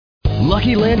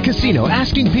Lucky Land Casino,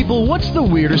 asking people, what's the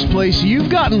weirdest place you've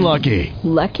gotten lucky?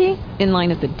 Lucky? In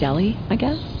line at the deli, I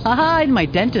guess? Aha, in my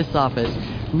dentist's office.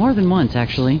 More than once,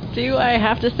 actually. Do I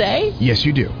have to say? Yes,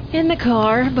 you do. In the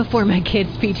car before my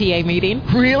kids' PTA meeting.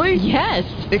 Really? Yes.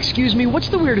 Excuse me, what's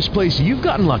the weirdest place you've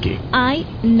gotten lucky? I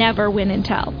never win and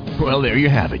tell. Well, there you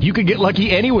have it. You can get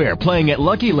lucky anywhere, playing at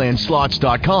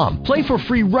LuckyLandSlots.com. Play for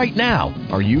free right now.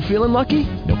 Are you feeling lucky?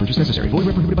 No purchase necessary. Void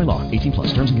where prohibited by law. 18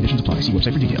 plus. Terms and conditions apply. See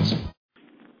website for details.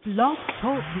 Blog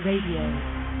Talk Radio.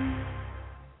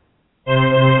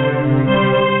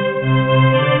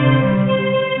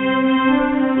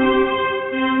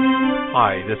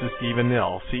 Hi, this is Stephen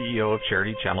Nill, CEO of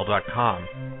CharityChannel.com.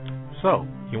 So,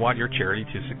 you want your charity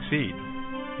to succeed?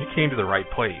 You came to the right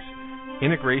place.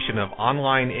 Integration of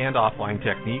online and offline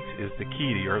techniques is the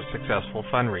key to your successful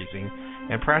fundraising,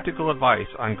 and practical advice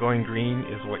on going green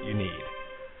is what you need.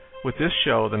 With this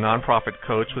show, The Nonprofit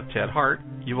Coach with Ted Hart,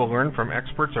 you will learn from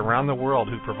experts around the world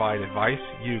who provide advice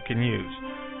you can use.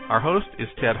 Our host is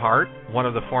Ted Hart, one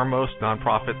of the foremost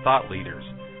nonprofit thought leaders.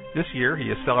 This year,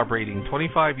 he is celebrating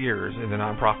 25 years in the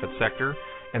nonprofit sector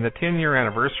and the 10-year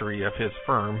anniversary of his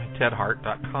firm,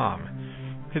 TedHart.com.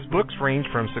 His books range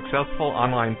from successful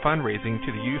online fundraising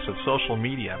to the use of social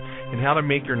media and how to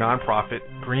make your nonprofit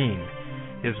green.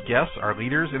 His guests are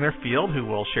leaders in their field who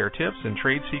will share tips and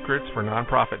trade secrets for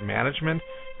nonprofit management,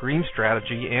 green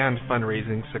strategy, and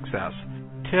fundraising success.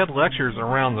 Ted lectures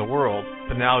around the world,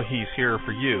 but now he's here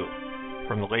for you.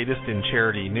 From the latest in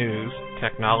charity news,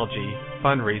 technology,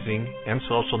 fundraising, and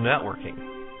social networking.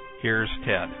 Here's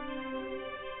Ted.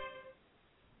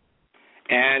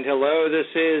 And hello, this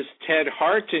is Ted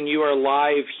Hart, and you are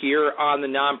live here on the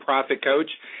Nonprofit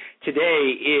Coach.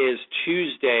 Today is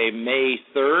Tuesday, May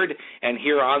 3rd, and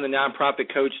here on the Nonprofit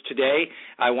Coach today,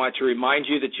 I want to remind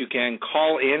you that you can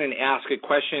call in and ask a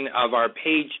question of our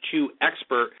Page 2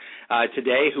 expert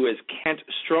today, who is Kent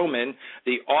Stroman,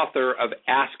 the author of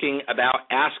Asking About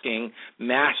Asking,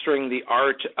 Mastering the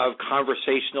Art of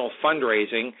Conversational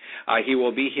Fundraising. He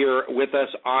will be here with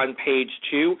us on Page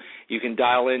 2. You can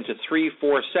dial in to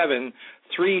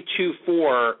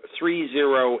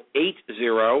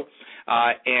 347-324-3080.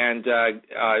 And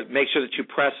make sure that you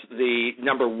press the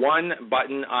number 1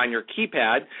 button on your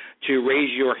keypad to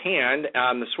raise your hand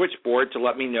on the switchboard to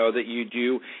let me know that you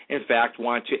do, in fact,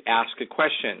 want to ask a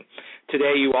question.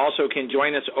 Today, you also can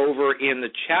join us over in the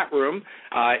chat room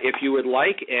if you would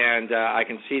like, and I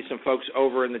can see some folks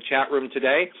over in the chat room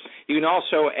today. You can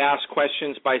also ask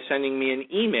questions by sending me an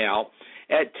email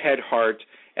at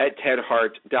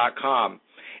tedhart@tedhart.com.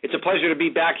 It's a pleasure to be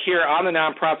back here on the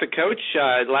Nonprofit Coach.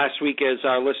 Last week, as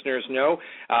our listeners know,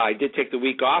 I did take the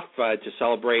week off to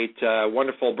celebrate a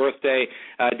wonderful birthday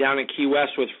down in Key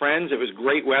West with friends. It was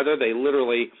great weather. They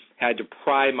literally had to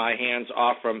pry my hands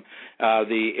off from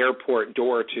the airport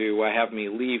door to have me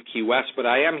leave Key West. But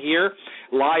I am here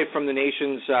live from the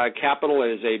nation's capital.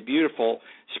 It is a beautiful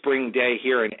spring day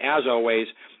here. And as always,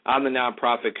 on the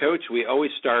Nonprofit Coach, we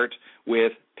always start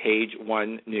with Page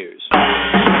 1 News.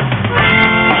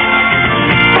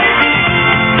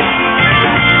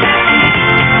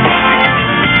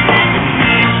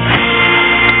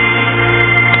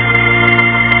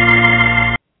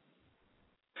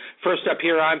 First up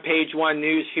here on Page 1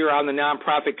 News here on the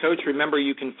Nonprofit Coach, remember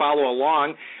you can follow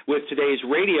along with today's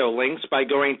radio links by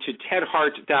going to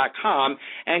tedhart.com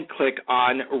and click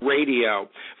on radio.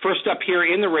 First up here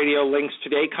in the radio links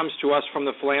today comes to us from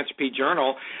the Philanthropy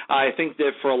Journal. I think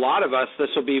that for a lot of us this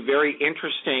will be very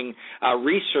interesting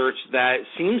research that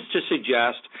seems to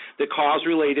suggest that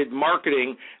cause-related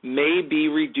marketing may be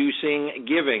reducing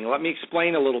giving. Let me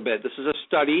explain a little bit. This is a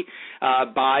study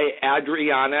by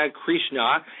Adriana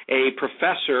Krishna, a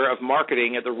professor of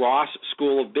marketing at the Ross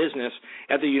School of Business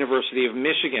at the University of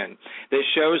Michigan, that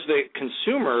shows that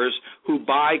consumers who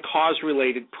buy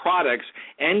cause-related products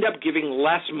end up giving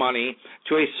less money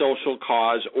to a social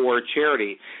cause or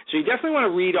charity. So you definitely want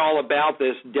to read all about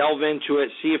this, delve into it,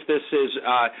 see if this is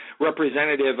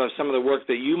representative of some of the work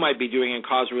that you might be doing in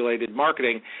cause-related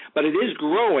marketing. But it is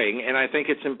growing, and I think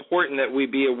it's important that we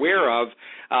be aware of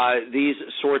these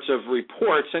sorts of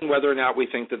reports and whether or not we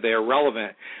think that they are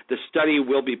relevant. The study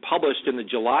will be published in the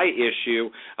July issue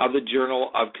of the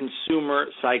Journal of Consumer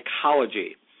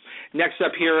Psychology. Next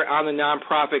up here on the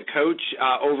Nonprofit Coach,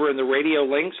 over in the radio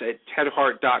links at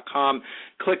tedhart.com,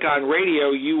 click on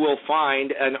radio, you will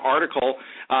find an article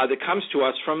that comes to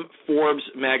us from Forbes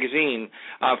magazine.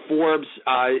 Forbes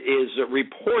is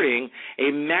reporting a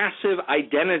massive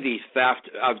identity theft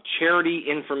of charity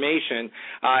information,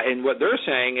 and what they're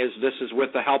saying is this is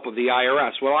with the help of the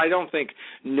IRS. Well, I don't think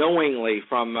knowingly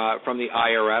from the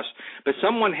IRS, but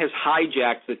someone has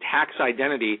hijacked the tax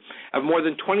identity of more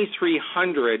than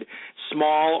 2,300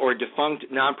 small or defunct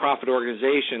nonprofit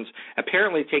organizations,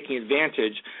 apparently taking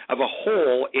advantage of a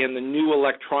hole in the new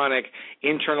electronic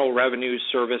Internal Revenue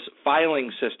Service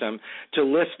filing system to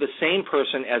list the same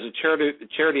person as a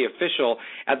charity official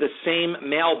at the same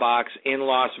mailbox in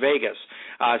Las Vegas.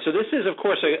 So this is, of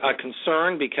course, a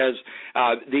concern because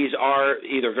these are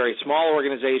either very small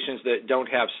organizations that don't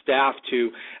have staff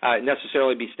to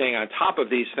necessarily be staying on top of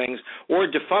these things, or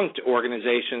defunct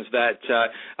organizations that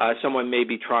someone may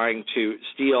be trying to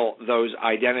steal those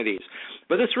identities.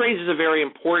 But this raises a very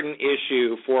important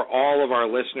issue for all of our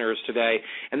listeners today,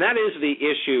 and that is the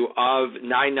issue of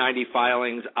 990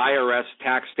 filings, IRS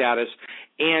tax status,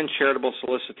 and charitable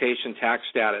solicitation tax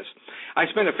status. I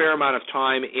spend a fair amount of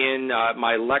time in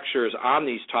my lectures on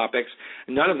these topics.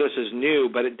 None of this is new,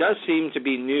 but it does seem to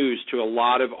be news to a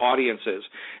lot of audiences.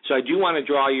 So I do want to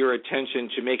draw your attention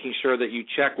to making sure that you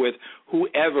check with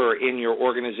whoever in your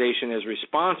organization is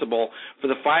responsible for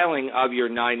the filing of your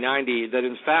 990, that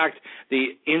in fact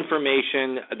the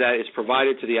information that is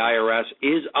provided to the IRS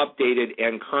is updated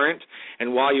and current.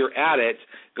 And while you're at it,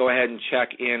 go ahead and check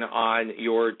in on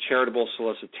your charitable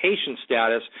solicitation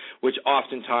status, which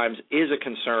oftentimes is a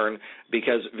concern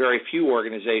because very few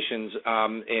organizations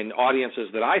in audiences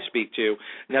that I speak to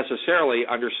necessarily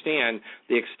understand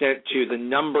the extent to the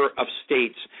number of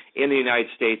states in the United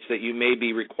States that you may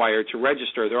be required to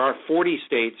register. There are 40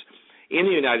 states in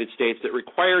the United States that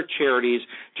require charities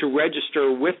to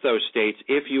register with those states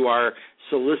if you are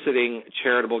soliciting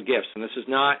charitable gifts. And this is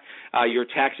not your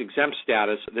tax-exempt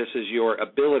status. This is your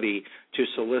ability to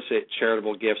solicit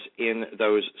charitable gifts in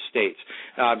those states.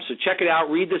 So check it out.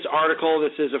 Read this article.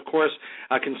 This is, of course,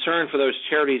 a concern for those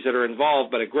charities that are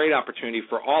involved, but a great opportunity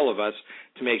for all of us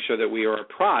to make sure that we are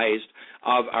apprised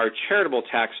of our charitable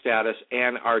tax status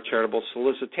and our charitable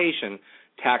solicitation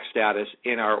tax status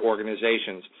in our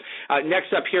organizations.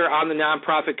 Next up here on the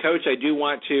Nonprofit Coach, I do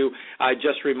want to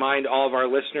just remind all of our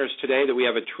listeners today that we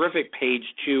have a terrific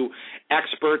Page 2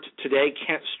 expert today.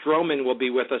 Kent Stroman will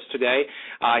be with us today.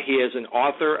 He is an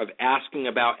author of Asking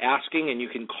About Asking, and you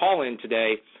can call in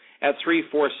today at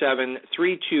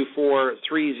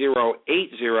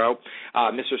 347-324-3080.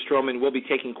 Mr. Stroman will be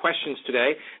taking questions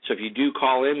today, so if you do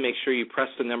call in, make sure you press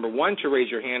the number 1 to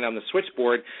raise your hand on the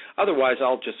switchboard. Otherwise,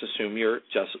 I'll just assume you're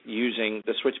just using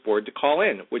the switchboard to call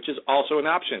in, which is also an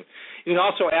option. You can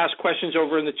also ask questions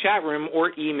over in the chat room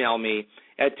or email me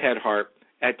at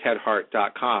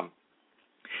tedhart@tedhart.com.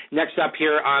 Next up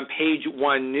here on Page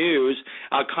 1 News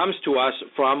comes to us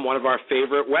from one of our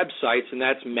favorite websites, and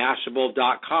that's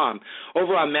Mashable.com.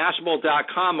 Over on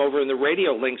Mashable.com, over in the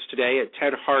radio links today at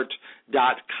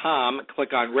tedhart.com,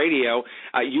 click on radio,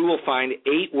 you will find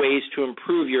 8 ways to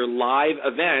improve your live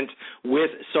event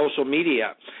with social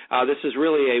media. This is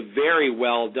really a very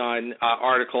well done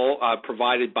article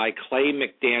provided by Clay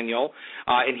McDaniel,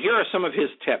 and here are some of his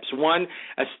tips. 1,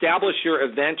 establish your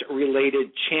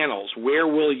event-related channels. Where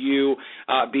will you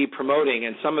be promoting?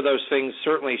 And some of those things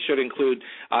certainly should include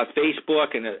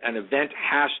Facebook and an event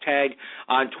hashtag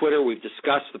on Twitter. We've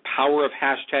discussed the power of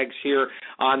hashtags here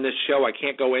on this show. I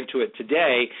can't go into it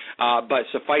today, but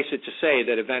suffice it to say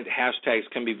that event hashtags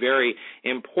can be very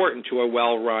important to a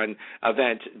well-run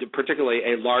event, particularly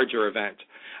a larger event.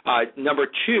 Number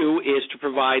 2 is to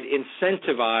provide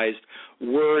incentivized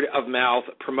word-of-mouth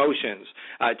promotions,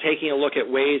 taking a look at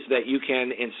ways that you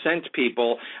can incent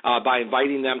people by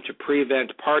inviting them to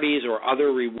pre-event parties or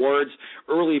other rewards,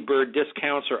 early bird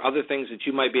discounts, or other things that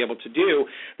you might be able to do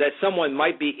that someone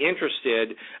might be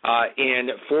interested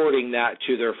in forwarding that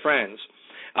to their friends.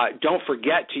 Don't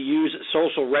forget to use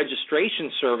social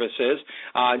registration services.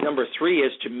 Number 3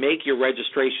 is to make your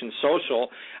registration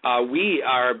social. We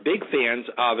are big fans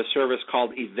of a service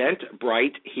called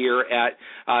Eventbrite here at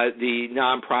the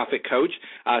Nonprofit Coach.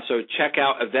 So check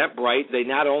out Eventbrite. They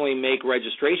not only make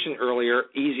registration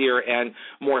easier and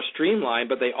more streamlined,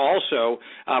 but they also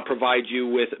provide you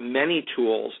with many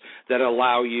tools that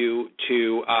allow you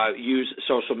to use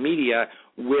social media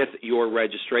with your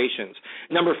registrations.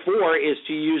 Number 4 is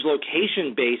to use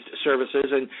location-based services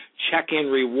and check-in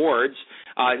rewards.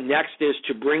 Next is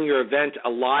to bring your event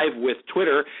alive with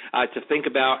Twitter, to think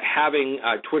about having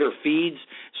Twitter feeds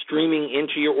streaming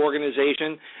into your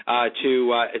organization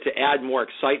to add more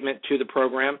excitement to the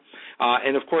program.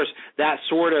 And, of course, that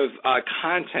sort of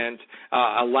content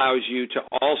allows you to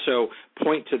also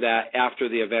point to that after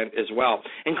the event as well.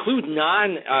 Include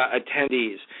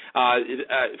non-attendees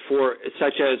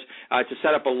such as to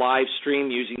set up a live stream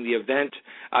using the event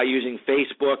using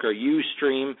Facebook or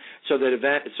Ustream so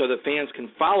that fans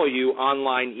can follow you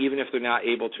online even if they're not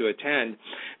able to attend.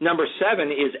 Number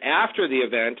 7 is after the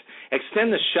event,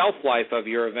 extend the shelf life of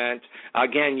your event,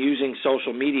 again, using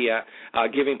social media,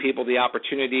 giving people the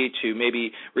opportunity to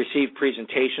maybe receive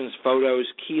presentations, photos,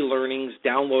 key learnings,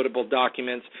 downloadable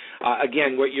documents.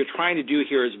 Again, what you're trying to do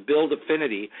here is build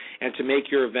affinity and to make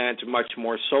your event much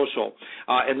more social.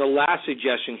 And the last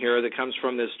suggestion here that comes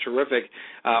from this terrific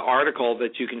article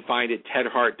that you can find at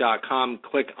tedhart.com,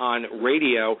 click on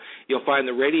radio. You'll find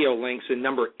the radio links, and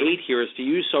number 8 here is to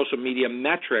use social media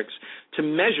metrics to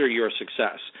measure your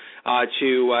success,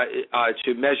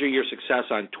 to measure your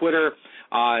success on Twitter,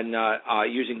 on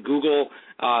using Google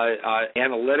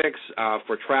Analytics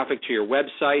for traffic to your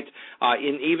website,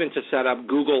 and even to set up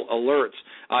Google Alerts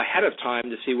ahead of time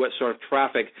to see what sort of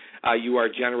traffic you are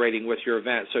generating with your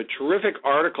event. So terrific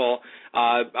article.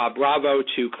 Bravo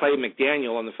to Clay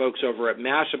McDaniel and the folks over at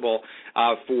Mashable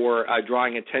for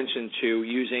drawing attention to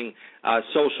using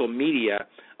social media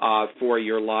for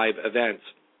your live events.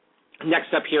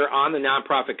 Next up here on the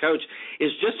Nonprofit Coach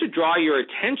is just to draw your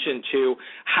attention to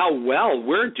how well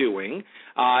we're doing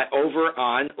over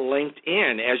on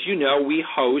LinkedIn. As you know, we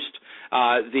host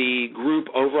the group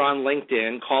over on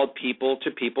LinkedIn called People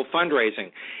to People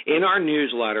Fundraising. In our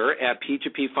newsletter at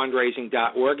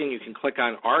p2pfundraising.org, and you can click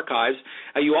on Archives.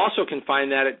 You also can find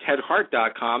that at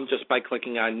tedhart.com just by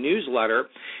clicking on Newsletter.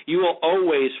 You will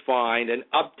always find an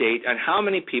update on how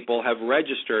many people have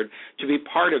registered to be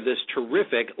part of this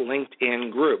terrific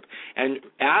LinkedIn group. And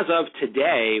as of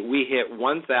today, we hit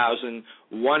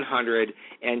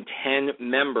 1,110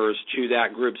 members to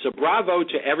that group. So bravo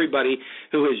to everybody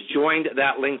who has joined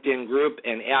that LinkedIn group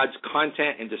and adds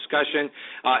content and discussion.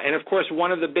 And, of course,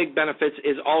 one of the big benefits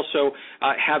is also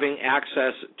having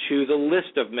access to the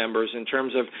list of members in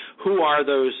terms of who are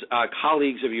those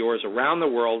colleagues of yours around the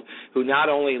world who not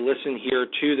only listen here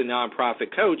to the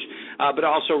Nonprofit Coach, but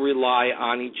also rely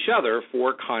on each other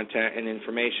for content and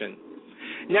information.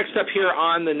 Next up here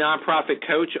on the Nonprofit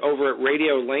Coach over at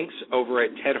Radio Links over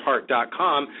at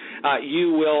tedhart.com,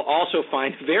 you will also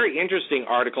find a very interesting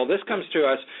article. This comes to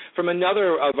us from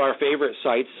another of our favorite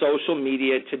sites, Social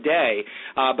Media Today.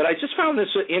 But I just found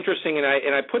this interesting, and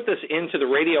I put this into the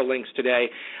Radio Links today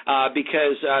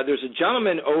because there's a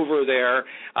gentleman over there,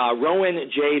 Rowan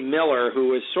J. Miller,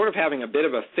 who is sort of having a bit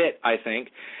of a fit, I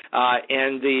think.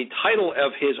 And the title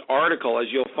of his article, as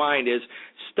you'll find, is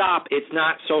Stop, It's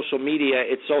Not Social Media,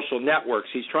 It's Social Networks.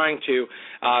 He's trying to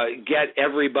get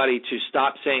everybody to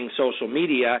stop saying social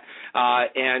media,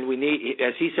 and we need,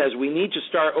 as he says, we need to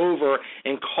start over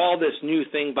and call this new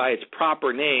thing by its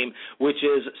proper name, which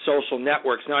is social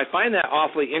networks. Now, I find that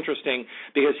awfully interesting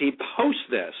because he posts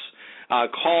this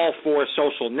call for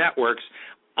social networks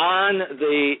on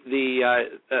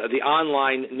the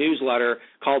online newsletter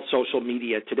called Social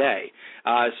Media Today.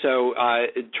 So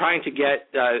trying to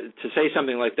get to say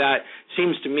something like that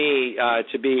seems to me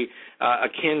to be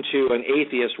akin to an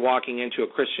atheist walking into a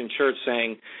Christian church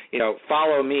saying,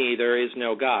 follow me, there is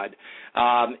no God.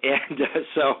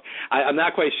 So I'm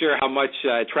not quite sure how much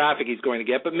traffic he's going to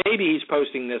get, but maybe he's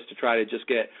posting this to try to just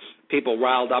get people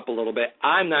riled up a little bit.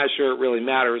 I'm not sure it really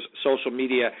matters. Social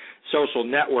media, social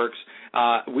networks,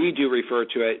 we do refer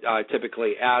to it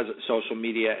typically as social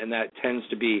media, and that tends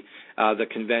to be the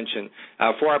convention.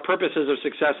 For our purposes of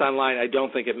success online, I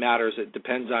don't think it matters. It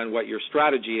depends on what your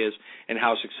strategy is and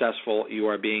how successful you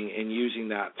are being in using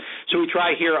that. So we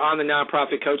try here on the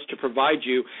Nonprofit Coach to provide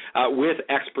you with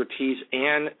expertise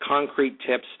and concrete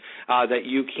tips that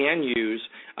you can use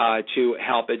to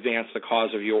help advance the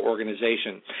cause of your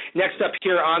organization. Next up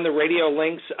here on the Radio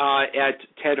Links at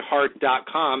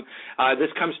tedhart.com,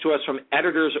 this comes to us from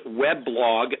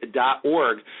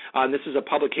editorsweblog.org. This is a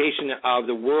publication of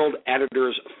the World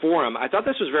Editors Forum. I thought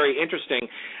this was very interesting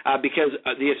because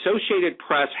the Associated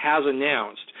Press has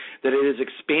announced that it is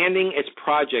expanding its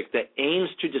project that aims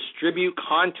to distribute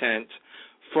content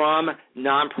from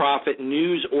nonprofit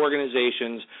news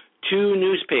organizations to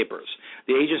newspapers.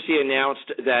 The agency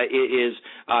announced that it is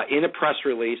in a press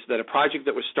release that a project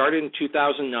that was started in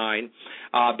 2009,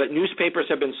 but newspapers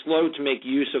have been slow to make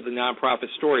use of the nonprofit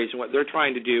stories, and what they're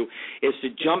trying to do is to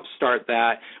jumpstart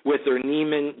that with their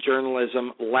Neiman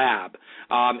Journalism Lab.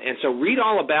 And so read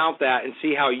all about that and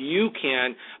see how you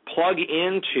can plug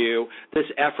into this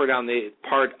effort on the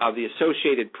part of the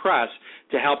Associated Press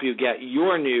to help you get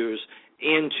your news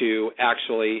into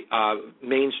actually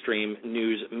mainstream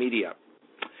news media.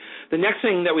 The next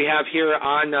thing that we have here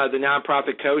on the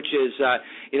Nonprofit Coach is,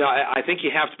 I think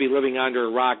you have to be living under a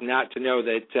rock not to know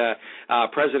that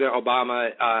President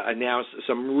Obama announced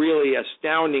some really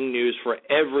astounding news for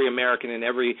every American and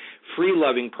every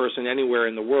free-loving person anywhere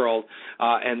in the world,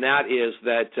 and that is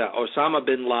that Osama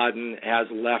bin Laden has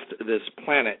left this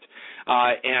planet.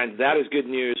 And that is good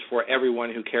news for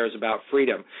everyone who cares about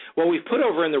freedom. Well, we've put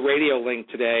over in the radio link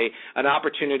today an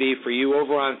opportunity for you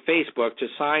over on Facebook to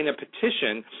sign a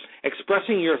petition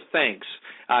expressing your thanks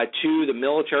to the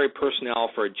military personnel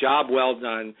for a job well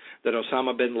done that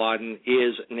Osama bin Laden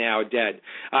is now dead.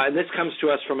 And this comes to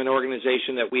us from an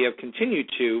organization that we have continued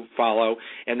to follow,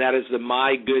 and that is the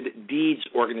My Good Deeds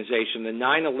organization, the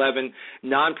 9/11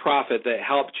 nonprofit that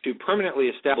helped to permanently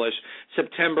establish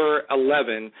September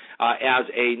 11 as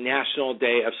a National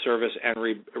Day of Service and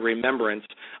Remembrance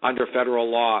under federal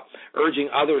law, urging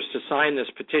others to sign this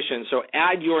petition. So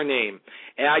add your name,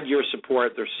 add your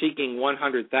support. They're seeking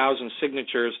 100,000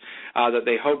 signatures that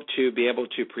they hope to be able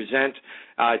to present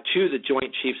to the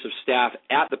Joint Chiefs of Staff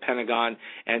at the Pentagon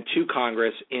and to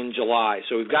Congress in July.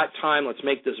 So we've got time. Let's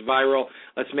make this viral.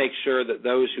 Let's make sure that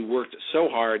those who worked so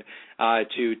hard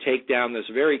to take down this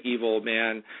very evil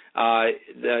man,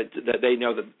 that they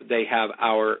know that they have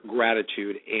our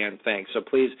gratitude and thanks. So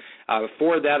please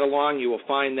forward that along. You will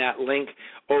find that link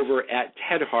over at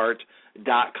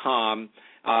tedhart.com.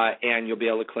 And you'll be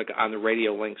able to click on the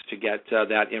radio links to get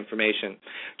that information.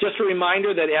 Just a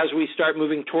reminder that as we start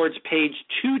moving towards page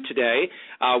 2 today,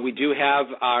 we do have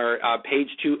our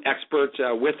page 2 expert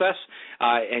with us,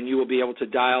 and you will be able to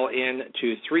dial in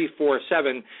to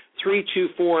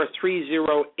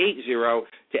 347-324-3080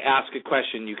 to ask a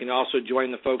question. You can also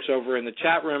join the folks over in the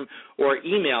chat room or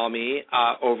email me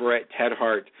over at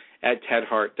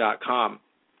tedhart@tedhart.com.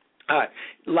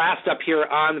 Last up here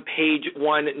on page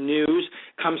 1 news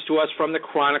comes to us from the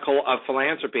Chronicle of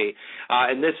Philanthropy,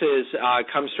 and this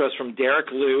comes to us from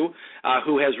Derek Liu,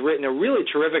 who has written a really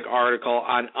terrific article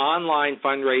on online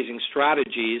fundraising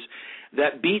strategies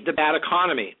that beat the bad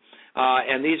economy.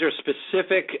 And these are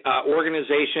specific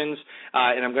organizations,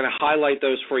 and I'm going to highlight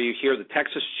those for you here: the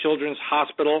Texas Children's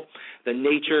Hospital, the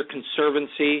Nature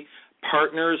Conservancy,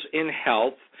 Partners in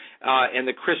Health, and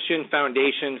the Christian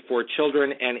Foundation for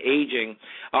Children and Aging.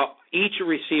 Each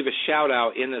receive a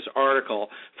shout-out in this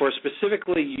article for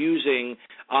specifically using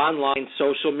online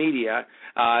social media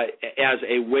as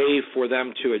a way for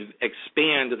them to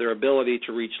expand their ability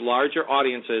to reach larger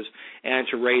audiences and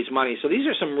to raise money. So these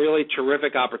are some really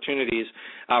terrific opportunities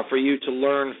for you to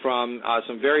learn from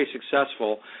some very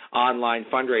successful online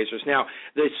fundraisers. Now,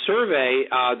 the survey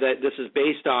that this is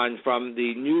based on from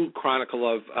the new Chronicle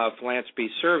of Philanthropy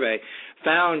survey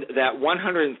found that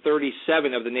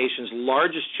 137 of the nation's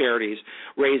largest charities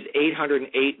raised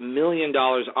 $808 million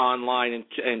online in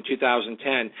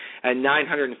 2010 and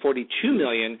 $942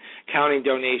 million counting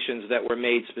donations that were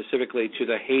made specifically to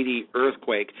the Haiti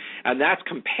earthquake. And that's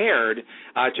compared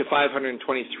to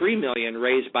 $523 million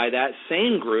raised by that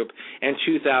same group in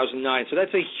 2009. So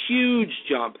that's a huge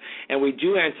jump, and we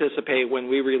do anticipate when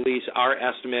we release our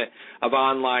estimate of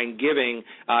online giving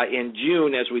in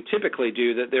June, as we typically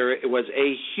do, that there was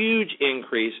a huge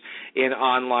increase in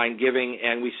online giving,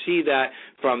 and we see that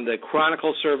from the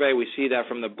Chronicle survey, we see that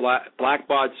from the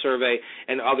Blackbaud survey,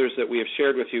 and others that we have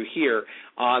shared with you here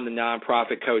on the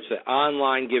Nonprofit Coach, that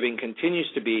online giving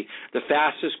continues to be the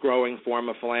fastest growing form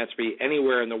of philanthropy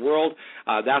anywhere in the world.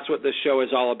 That's what this show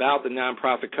is all about, the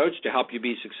Nonprofit Coach, to help you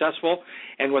be successful.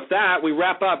 And with that, we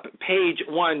wrap up page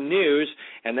 1 news,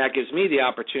 and that gives me the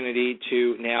opportunity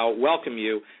to now welcome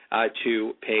you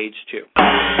to page 2.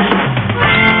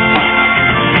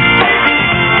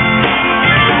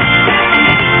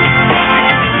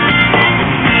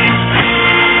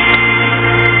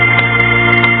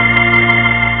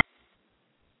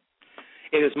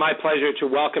 It is my pleasure to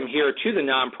welcome here to the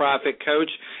Nonprofit Coach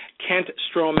Kent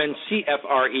Stroman,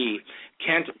 CFRE.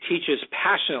 Kent teaches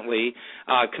passionately,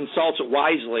 consults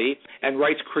wisely, and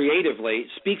writes creatively,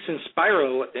 speaks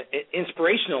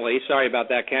inspirationally, sorry about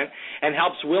that, Kent, and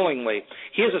helps willingly.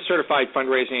 He is a certified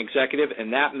fundraising executive,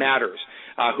 and that matters,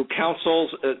 who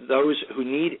counsels those who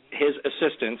need his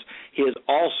assistance. He is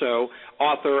also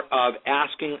author of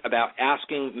Asking,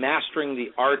 Mastering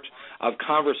the Art of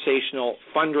Conversational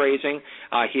Fundraising.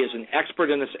 He is an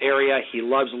expert in this area. He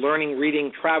loves learning,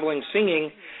 reading, traveling,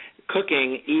 singing,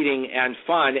 cooking, eating, and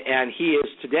fun, and he is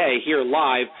today here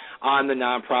live on the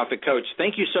Nonprofit Coach.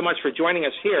 Thank you so much for joining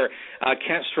us here,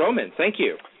 Kent Stroman. Thank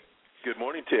you. Good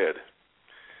morning, Ted.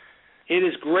 It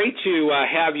is great to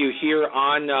have you here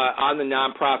on the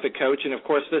Nonprofit Coach, and of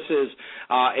course, this is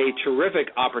a terrific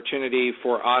opportunity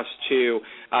for us to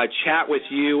chat with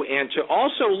you and to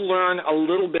also learn a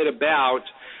little bit about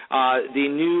the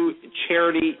new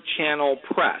Charity Channel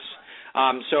Press.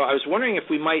 So I was wondering if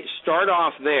we might start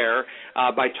off there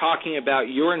by talking about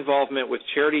your involvement with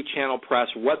Charity Channel Press,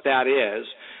 what that is,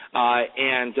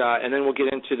 and then we'll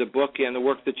get into the book and the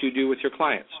work that you do with your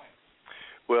clients.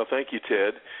 Well, thank you,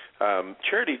 Ted.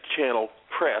 Charity Channel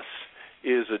Press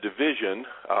is a division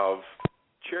of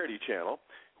Charity Channel,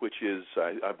 which is,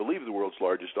 I believe, the world's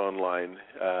largest online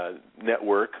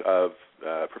network of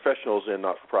professionals and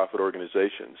not-for-profit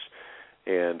organizations.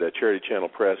 And Charity Channel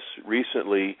Press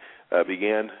recently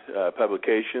began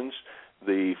publications.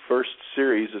 The first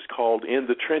series is called In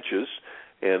the Trenches,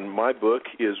 and my book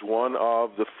is one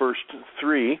of the first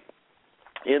three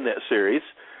in that series.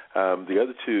 The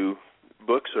other two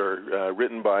books are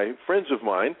written by friends of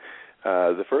mine.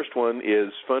 The first one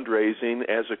is Fundraising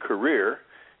as a Career,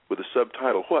 with the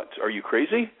subtitle, What, Are You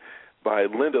Crazy?, by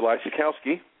Linda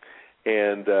Lysakowski.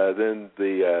 And then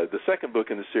the second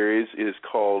book in the series is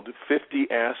called 50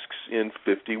 Asks in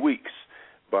 50 Weeks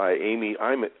by Amy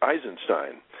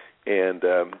Eisenstein. And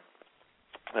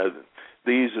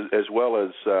these, as well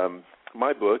as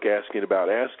my book, Asking About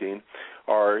Asking,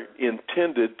 are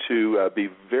intended to be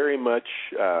very much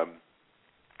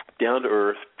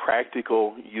down-to-earth,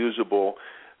 practical, usable,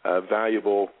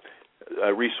 valuable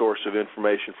resource of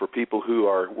information for people who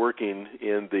are working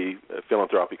in the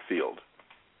philanthropic field.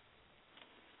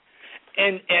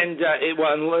 And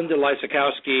Linda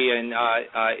Lysakowski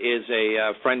is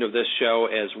a friend of this show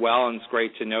as well, and it's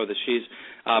great to know that she's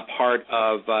part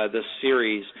of this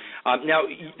series. Now,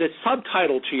 the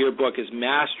subtitle to your book is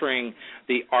Mastering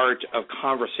the Art of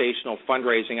Conversational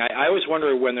Fundraising. I always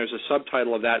wonder when there's a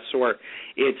subtitle of that sort,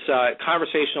 it's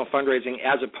conversational fundraising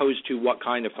as opposed to what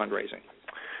kind of fundraising?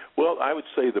 Well, I would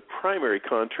say the primary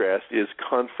contrast is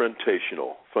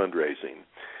confrontational fundraising.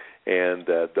 And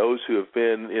those who have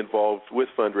been involved with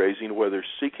fundraising, whether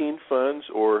seeking funds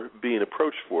or being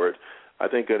approached for it, I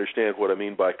think understand what I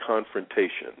mean by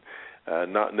confrontation.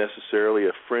 Not necessarily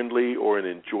a friendly or an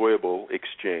enjoyable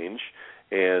exchange,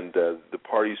 and the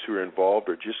parties who are involved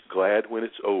are just glad when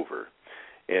it's over.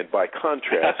 And by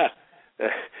contrast,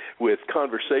 with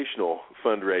conversational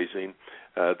fundraising,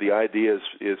 the idea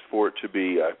is for it to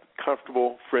be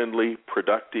comfortable, friendly,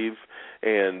 productive,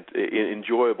 and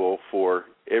enjoyable for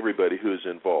everybody who is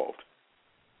involved.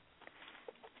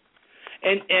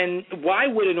 And why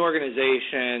would an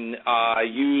organization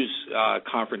use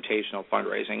confrontational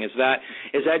fundraising? Is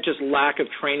that just lack of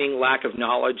training, lack of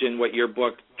knowledge, and what your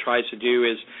book tries to do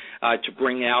is to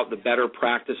bring out the better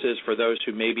practices for those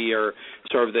who maybe are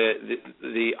sort of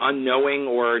the unknowing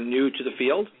or new to the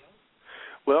field?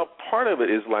 Well, part of it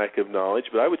is lack of knowledge,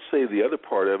 but I would say the other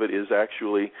part of it is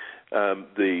actually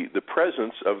the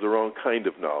presence of the wrong kind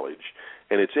of knowledge.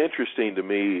 And it's interesting to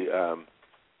me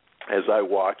as I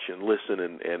watch and listen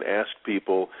and ask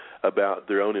people about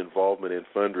their own involvement in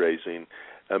fundraising,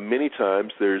 many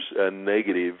times there's a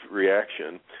negative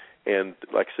reaction. And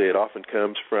like I say, it often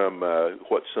comes from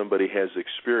what somebody has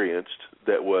experienced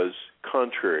that was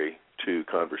contrary to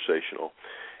conversational.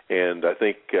 And I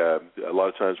think a lot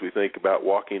of times we think about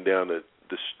walking down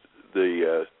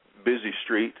the busy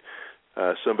street,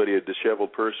 somebody, a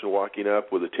disheveled person walking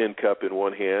up with a tin cup in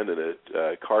one hand and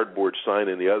a cardboard sign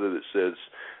in the other that says,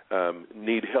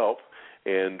 need help,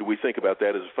 and we think about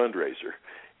that as a fundraiser.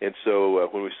 And so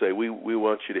when we say we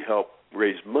want you to help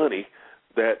raise money,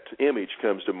 that image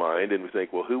comes to mind, and we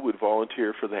think, well, who would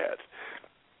volunteer for that?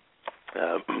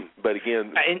 But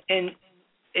again... And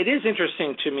it is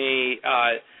interesting to me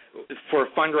for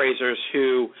fundraisers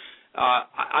who...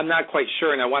 I'm not quite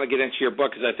sure, and I want to get into your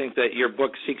book because I think that your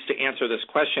book seeks to answer this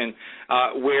question,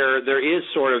 where there is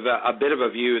sort of a bit of a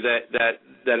view that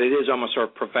it is almost sort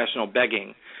of professional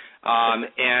begging.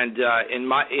 And in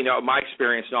my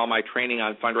experience and all my training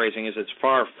on fundraising is it's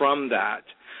far from that.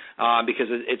 Because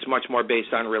it's much more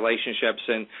based on relationships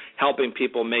and helping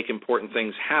people make important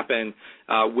things happen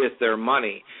with their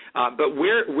money. But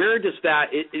where does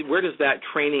that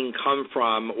training come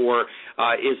from, or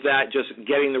is that just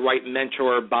getting the right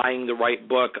mentor, buying the right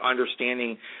book,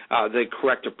 understanding the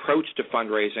correct approach to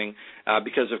fundraising?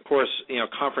 Because of course,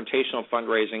 confrontational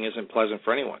fundraising isn't pleasant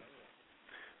for anyone.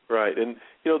 Right, and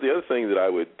the other thing that I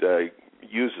would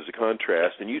use as a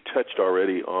contrast, and you touched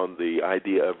already on the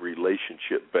idea of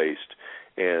relationship-based,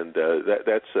 and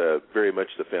that's very much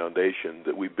the foundation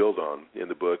that we build on in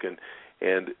the book,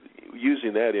 and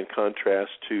using that in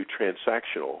contrast to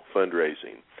transactional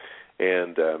fundraising.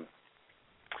 And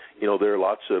there are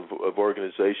lots of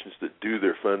organizations that do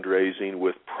their fundraising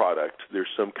with product. There's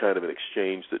some kind of an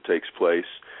exchange that takes place,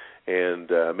 and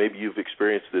maybe you've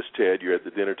experienced this, Ted. You're at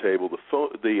the dinner table,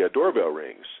 the doorbell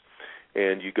rings,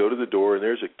 and you go to the door, and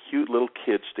there's a cute little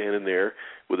kid standing there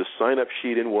with a sign-up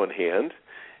sheet in one hand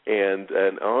and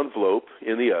an envelope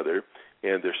in the other,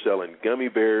 and they're selling gummy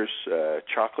bears,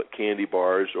 chocolate candy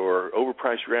bars, or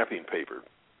overpriced wrapping paper.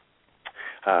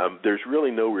 There's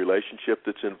really no relationship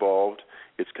that's involved.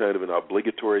 It's kind of an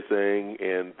obligatory thing,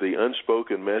 and the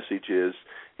unspoken message is,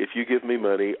 if you give me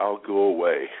money, I'll go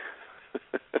away.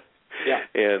 Yeah,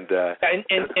 and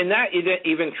that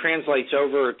even translates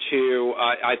over to,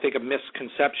 I think, a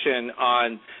misconception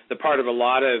on the part of a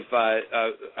lot of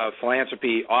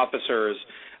philanthropy officers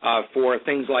for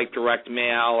things like direct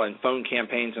mail and phone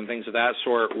campaigns and things of that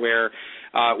sort, where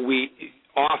we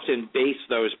often base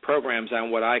those programs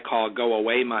on what I call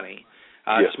go-away money.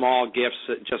 Small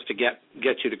gifts just to get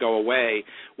you to go away,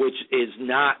 which is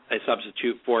not a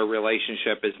substitute for a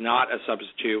relationship, is not a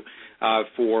substitute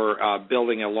for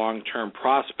building a long-term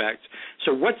prospect.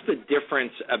 So what's the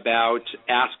difference about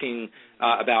asking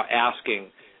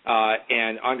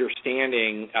and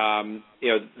understanding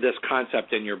this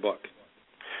concept in your book?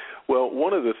 Well,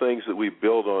 one of the things that we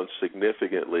build on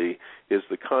significantly is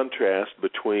the contrast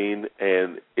between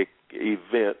an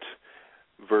event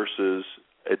versus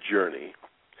a journey.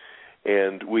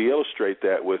 And we illustrate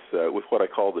that with what I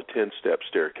call the 10-step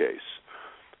staircase.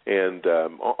 And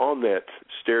on that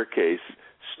staircase,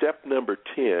 step number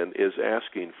 10 is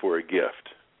asking for a gift.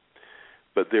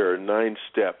 But there are 9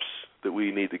 steps that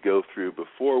we need to go through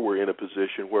before we're in a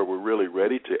position where we're really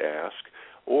ready to ask,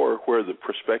 or where the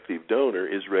prospective donor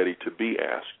is ready to be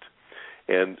asked.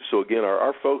 And so, again,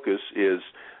 our focus is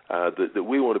that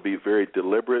we want to be very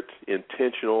deliberate,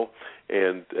 intentional,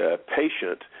 and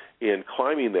patient in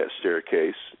climbing that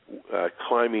staircase,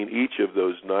 climbing each of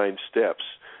those 9 steps,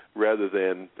 rather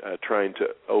than trying to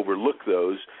overlook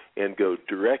those and go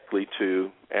directly to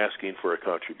asking for a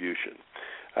contribution.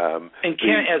 And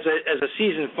as a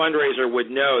seasoned fundraiser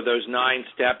would know, those 9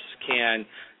 steps can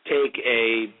take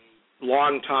a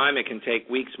long time. It can take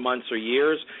weeks, months, or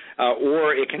years,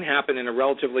 or it can happen in a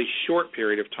relatively short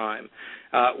period of time.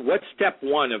 What's step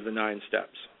 1 of the 9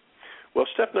 steps? Well,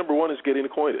 step number 1 is getting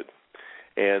acquainted.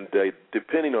 And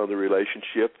depending on the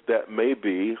relationship, that may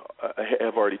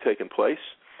have already taken place.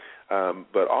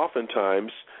 But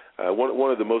oftentimes,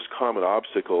 one of the most common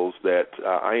obstacles that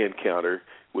I encounter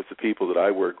with the people that I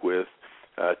work with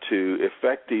to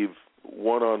effective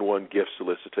one-on-one gift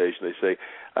solicitation, they say,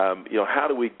 how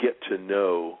do we get to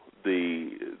know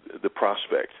the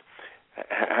prospect?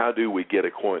 How do we get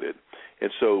acquainted?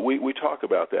 And so we talk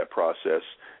about that process.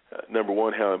 Number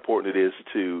 1, how important it is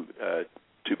to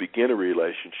begin a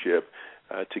relationship,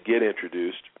 to get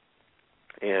introduced,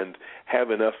 and have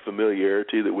enough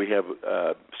familiarity that we have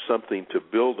something to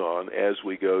build on as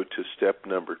we go to step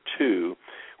number 2,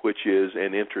 which is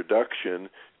an introduction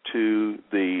to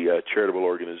the charitable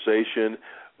organization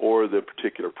or the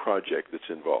particular project that's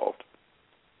involved.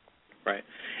 Right.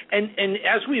 And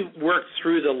as we work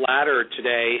through the latter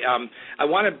today, I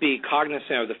want to be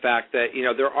cognizant of the fact that,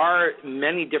 there are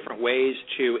many different ways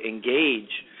to engage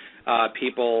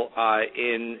people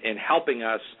in helping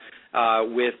us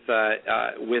with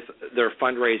their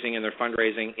fundraising and their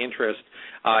fundraising interest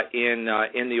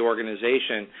in the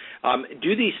organization.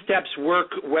 Do these steps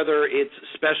work, whether it's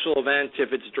special events,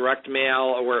 if it's direct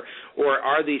mail, or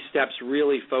are these steps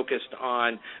really focused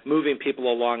on moving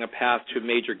people along a path to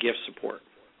major gift support?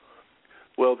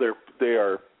 Well, they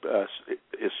are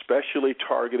especially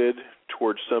targeted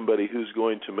towards somebody who's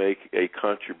going to make a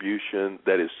contribution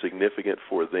that is significant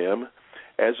for them,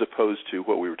 as opposed to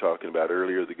what we were talking about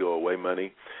earlier, the go-away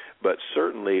money. But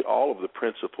certainly all of the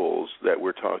principles that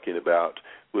we're talking about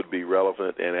would be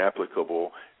relevant and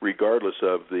applicable regardless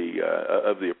of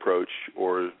the approach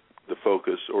or the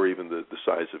focus or even the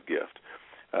size of gift.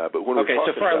 But when okay,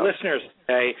 so for our listeners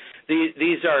today,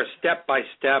 these are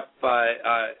step-by-step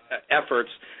efforts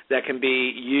that can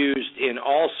be used in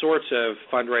all sorts of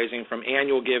fundraising, from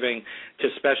annual giving to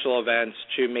special events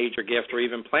to major gift or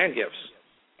even planned gifts.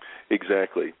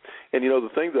 Exactly. And, the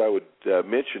thing that I would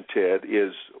mention, Ted,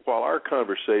 is while our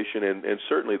conversation and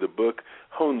certainly the book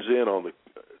hones in on the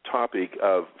topic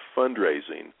of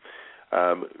fundraising,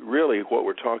 really what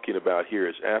we're talking about here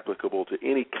is applicable to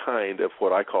any kind of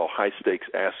what I call high-stakes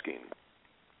asking.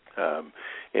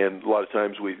 And a lot of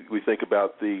times we think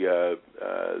about the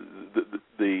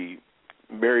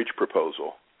marriage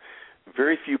proposal.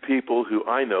 Very few people who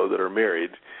I know that are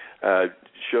married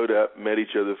showed up, met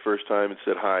each other the first time, and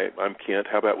said, "Hi, I'm Kent.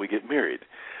 How about we get married?"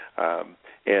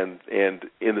 And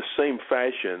in the same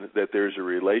fashion that there's a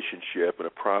relationship and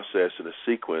a process and a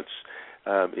sequence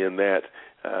in that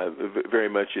very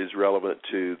much is relevant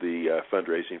to the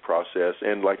fundraising process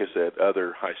and, like I said,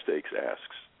 other high-stakes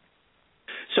asks.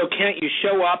 So, Kent, you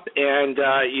show up and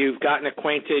you've gotten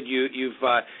acquainted. You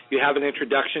have an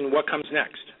introduction. What comes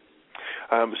next?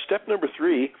 Step number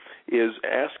 3 is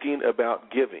asking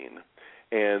about giving.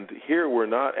 And here we're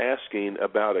not asking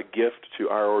about a gift to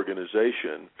our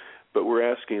organization, but we're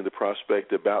asking the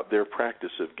prospect about their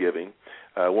practice of giving.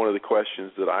 One of the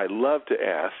questions that I love to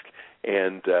ask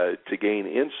and to gain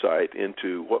insight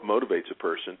into what motivates a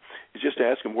person is just to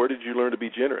ask them, where did you learn to be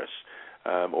generous?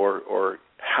 Or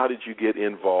how did you get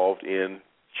involved in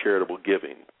charitable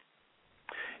giving?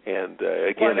 And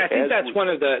again, I think that's one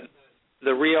of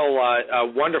the real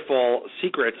wonderful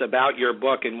secrets about your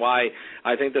book, and why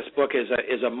I think this book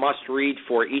is a must-read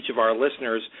for each of our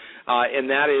listeners, and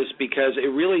that is because it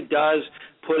really does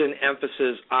put an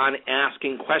emphasis on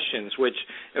asking questions, which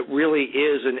it really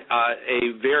is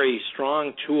a very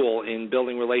strong tool in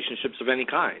building relationships of any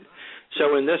kind.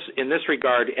 So in this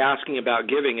regard, asking about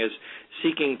giving is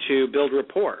seeking to build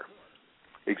rapport.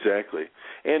 Exactly,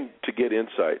 and to get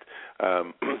insight.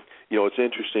 It's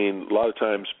interesting. A lot of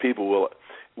times, people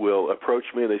will approach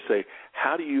me and they say,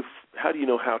 "How do you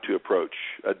know how to approach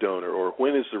a donor, or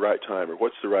when is the right time, or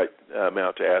what's the right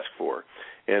amount to ask for?"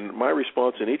 And my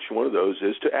response in each one of those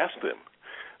is to ask them.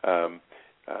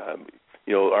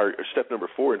 Our step number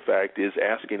 4, in fact, is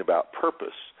asking about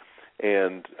purpose.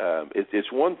 And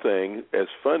it's one thing as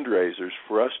fundraisers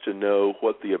for us to know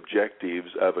what the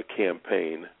objectives of a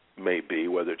campaign may be,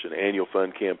 whether it's an annual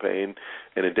fund campaign,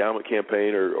 an endowment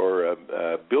campaign, or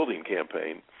a building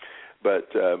campaign. But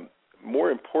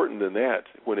more important than that,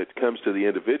 when it comes to the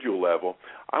individual level,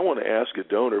 I want to ask a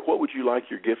donor, what would you like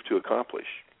your gift to accomplish?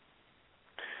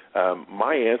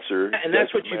 My answer... And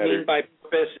that's what you mean by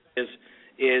purpose is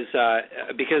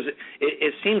because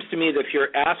it seems to me that if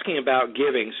you're asking about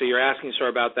giving, so you're asking sort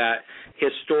of about that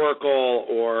historical,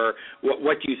 or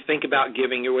what do you think about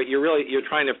giving, or what you're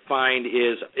trying to find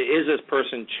is this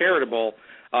person charitable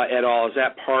at all? Is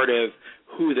that part of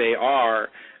who they are?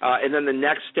 And then the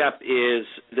next step is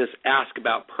this ask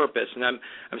about purpose. And I'm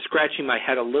scratching my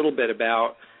head a little bit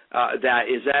about that.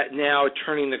 Is that now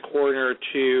turning the corner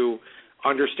to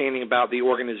understanding about the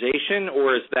organization,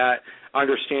 or is that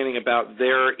understanding about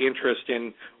their interest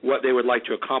in what they would like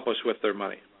to accomplish with their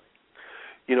money?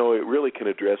 It really can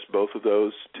address both of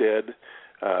those, Ted.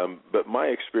 But my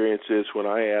experience is when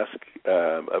I ask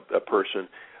a person,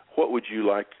 what would you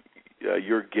like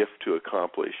your gift to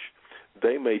accomplish,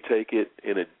 they may take it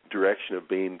in a direction of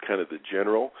being kind of the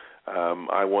general,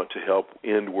 I want to help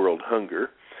end world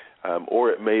hunger. Or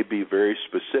it may be very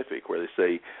specific, where they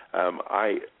say,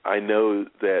 I know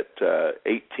that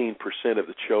 18% of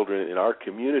the children in our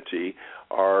community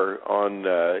are on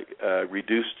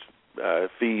reduced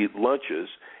fee lunches,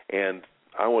 and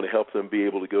I want to help them be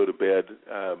able to go to bed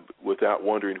without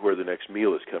wondering where the next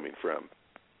meal is coming from.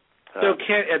 So,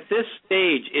 Kent, at this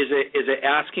stage, is it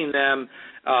asking them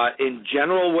in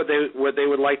general what they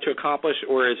would like to accomplish,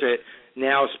 or is it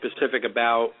now specific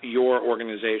about your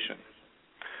organization?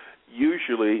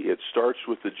 Usually it starts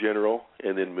with the general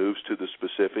and then moves to the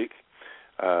specific.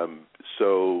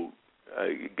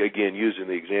 Again, using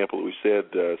the example that we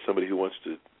said, somebody who wants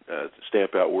to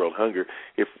stamp out world hunger,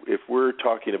 if we're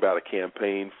talking about a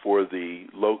campaign for the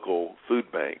local food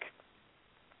bank,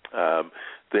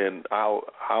 then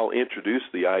I'll introduce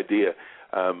the idea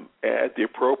at the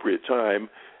appropriate time.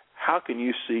 How can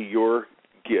you see your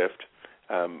gift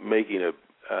making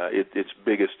its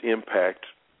biggest impact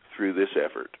through this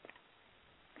effort?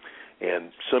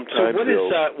 And sometimes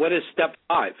what is step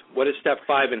 5? What is step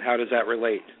 5, and how does that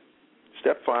relate?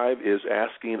 Step 5 is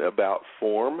asking about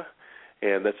form,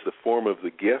 and that's the form of the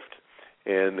gift.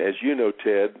 And as you know,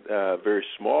 Ted, a very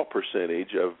small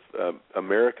percentage of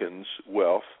Americans'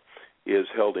 wealth is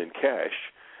held in cash.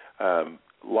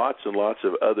 Lots and lots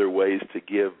of other ways to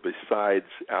give besides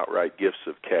outright gifts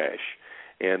of cash.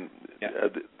 And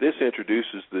this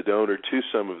introduces the donor to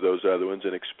some of those other ones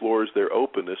and explores their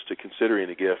openness to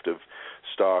considering a gift of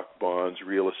stock, bonds,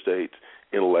 real estate,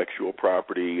 intellectual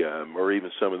property, or even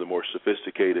some of the more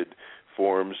sophisticated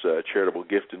forms, charitable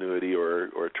gift annuity or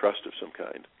a trust of some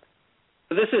kind.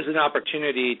 This is an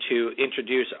opportunity to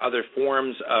introduce other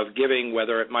forms of giving,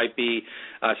 whether it might be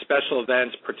special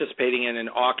events, participating in an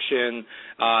auction,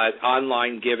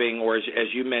 online giving, or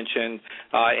as you mentioned,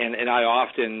 and I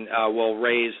often will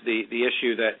raise the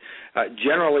issue that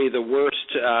generally the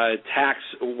worst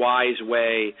tax-wise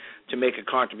way to make a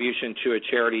contribution to a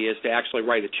charity is to actually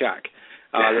write a check.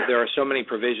 that there are so many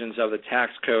provisions of the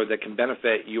tax code that can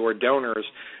benefit your donors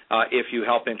if you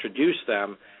help introduce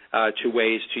them to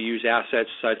ways to use assets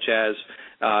such as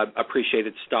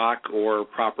appreciated stock or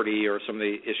property or some of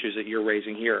the issues that you're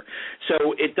raising here.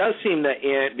 So it does seem that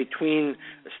between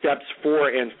steps 4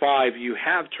 and 5, you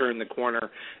have turned the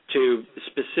corner to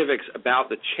specifics about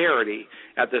the charity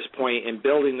at this point in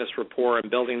building this rapport and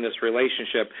building this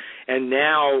relationship. And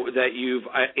now that you've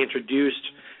introduced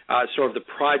sort of the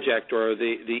project or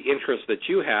the interest that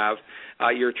you have,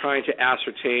 you're trying to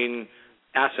ascertain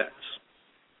assets.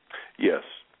 Yes.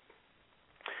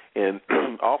 And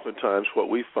oftentimes what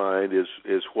we find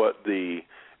is what the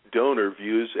donor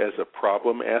views as a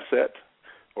problem asset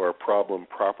or a problem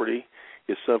property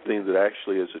is something that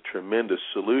actually is a tremendous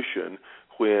solution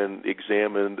when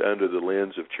examined under the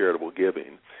lens of charitable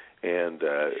giving. And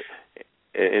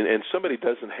somebody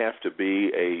doesn't have to be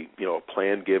a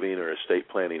plan giving or estate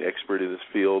planning expert in this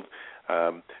field.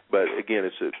 But again,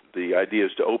 the idea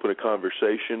is to open a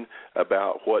conversation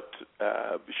about what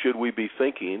should we be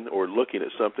thinking or looking at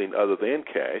something other than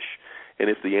cash, and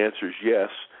if the answer is yes,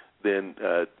 then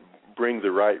bring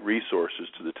the right resources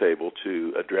to the table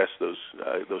to address those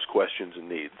questions and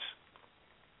needs.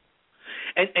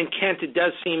 And Kent, it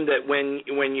does seem that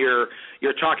when you're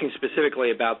talking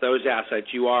specifically about those assets,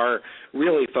 you are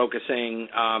really focusing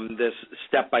this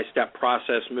step-by-step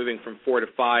process, moving from 4 to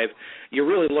 5. You're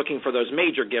really looking for those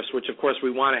major gifts, which of course we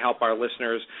want to help our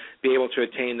listeners be able to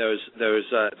attain those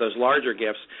larger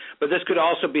gifts. But this could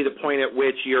also be the point at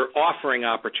which you're offering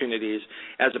opportunities,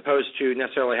 as opposed to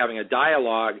necessarily having a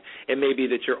dialogue. It may be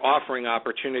that you're offering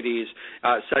opportunities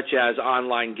such as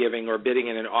online giving or bidding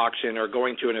in an auction or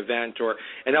going to an event, or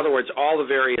in other words, all the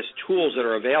various tools that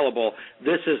are available.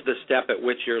 This is the step at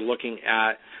which you're looking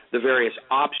at the various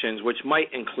options, which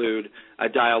might include a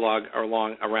dialogue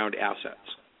around assets.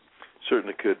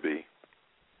 Certainly could be.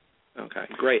 Okay,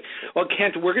 great. Well,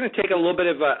 Kent, we're going to take a little bit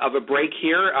of a break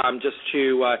here just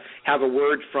to have a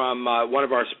word from one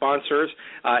of our sponsors,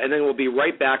 and then we'll be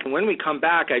right back. And when we come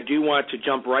back, I do want to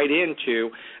jump right into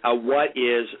what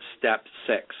is Step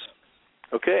 6.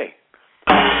 Okay.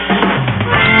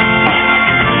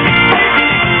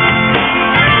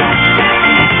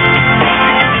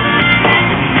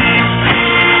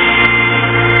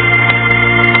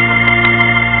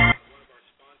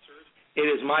 It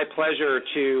is my pleasure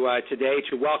today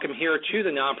to welcome here to the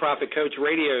Nonprofit Coach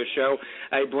Radio Show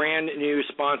a brand new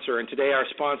sponsor, and today our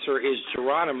sponsor is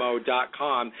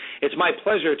Geronimo.com. It's my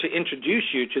pleasure to introduce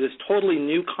you to this totally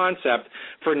new concept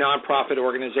for nonprofit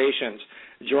organizations.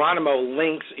 Geronimo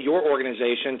links your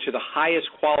organization to the highest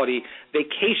quality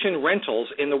vacation rentals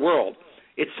in the world.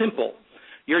 It's simple.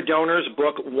 Your donors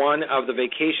book one of the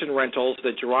vacation rentals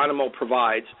that Geronimo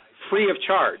provides free of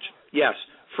charge. Yes,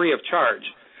 free of charge.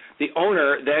 The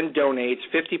owner then donates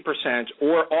 50%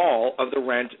 or all of the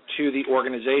rent to the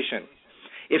organization.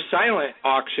 If silent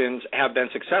auctions have been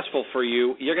successful for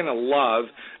you, you're going to love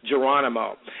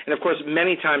Geronimo. And, of course,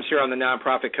 many times here on the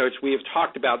Nonprofit Coach, we have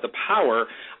talked about the power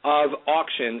of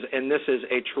auctions, and this is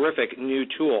a terrific new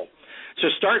tool. So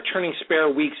start turning spare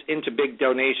weeks into big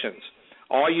donations.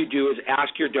 All you do is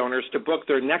ask your donors to book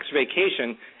their next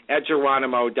vacation at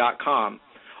Geronimo.com.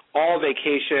 All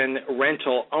vacation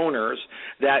rental owners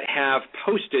that have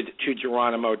posted to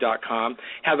Geronimo.com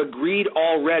have agreed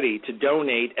already to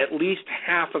donate at least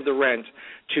half of the rent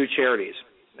to charities.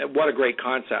 What a great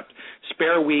concept.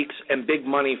 Spare weeks and big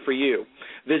money for you.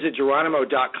 Visit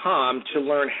Geronimo.com to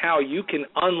learn how you can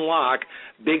unlock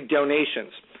big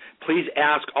donations. Please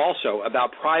ask also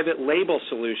about private label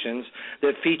solutions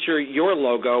that feature your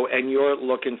logo and your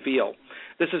look and feel.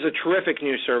 This is a terrific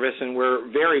new service, and we're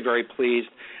very, very pleased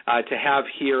to have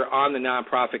here on the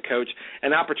Nonprofit Coach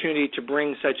an opportunity to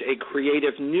bring such a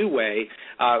creative new way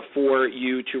for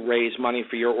you to raise money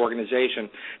for your organization.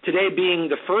 Today being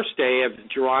the first day of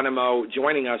Geronimo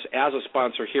joining us as a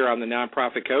sponsor here on the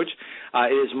Nonprofit Coach,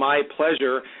 it is my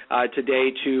pleasure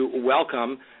today to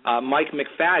welcome Mike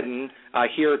McFadden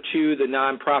here to the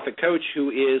Nonprofit Coach, who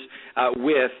is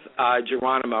with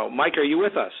Geronimo. Mike, are you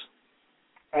with us?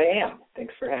 I am.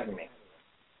 Thanks for having me.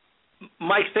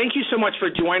 Mike, thank you so much for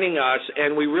joining us,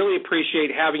 and we really appreciate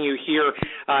having you here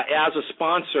as a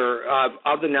sponsor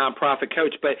of the Nonprofit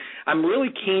Coach. But I'm really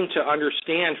keen to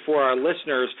understand for our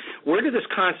listeners, where did this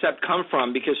concept come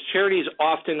from? Because charities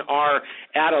often are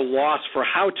at a loss for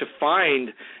how to find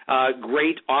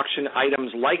great auction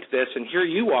items like this, and here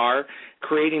you are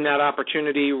creating that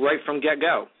opportunity right from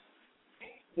get-go.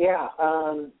 Yeah.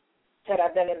 Ted,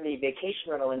 I've been in the vacation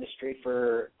rental industry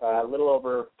for a little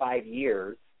over 5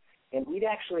 years, and we'd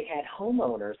actually had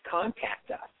homeowners contact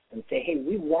us and say, hey,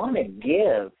 we want to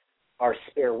give our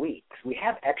spare weeks. We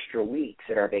have extra weeks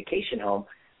at our vacation home.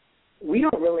 We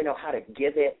don't really know how to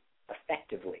give it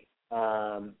effectively.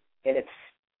 And it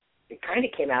kind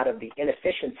of came out of the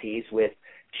inefficiencies with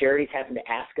charities having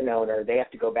to ask an owner. They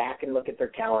have to go back and look at their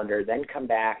calendar, then come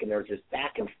back, and there's this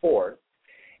back and forth.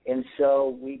 And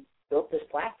so we built this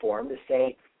platform to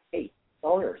say, hey,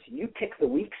 owners, you pick the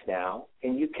weeks now,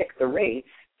 and you pick the rates,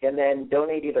 and then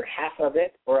donate either half of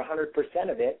it or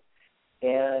 100% of it,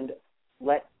 and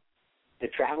let the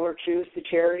traveler choose the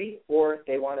charity, or if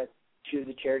they want to choose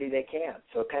a charity, they can.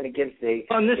 So it kind of gives the...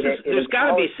 Well, and there's got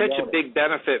to be such a big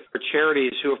benefit for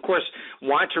charities who, of course,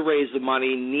 want to raise the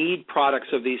money, need products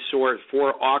of these sort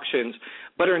for auctions,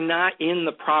 but are not in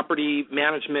the property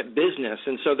management business.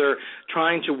 And so they're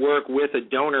trying to work with a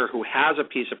donor who has a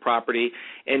piece of property,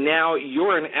 and now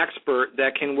you're an expert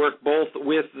that can work both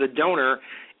with the donor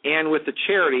and with the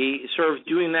charity, sort of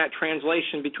doing that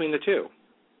translation between the two.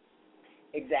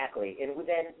 Exactly. And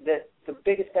then the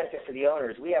biggest benefit for the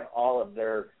owners, we have all of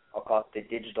their, I'll call it the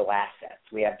digital assets.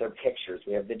 We have their pictures.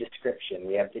 We have the description.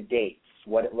 We have the dates,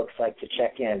 what it looks like to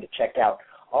check in, to check out,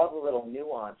 all the little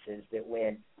nuances that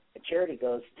when a charity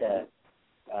goes to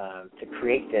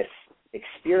create this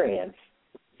experience,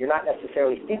 you're not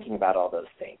necessarily thinking about all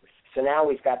those things. So now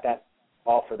we've got that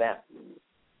all for them.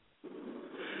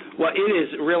 Well, it is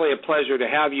really a pleasure to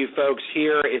have you folks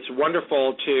here. It's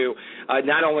wonderful to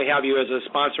not only have you as a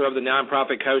sponsor of the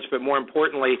Nonprofit Coach, but more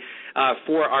importantly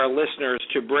for our listeners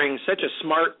to bring such a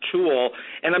smart tool.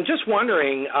 And I'm just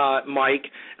wondering, Mike,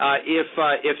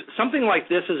 if something like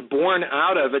this is born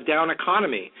out of a down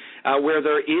economy where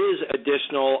there is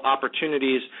additional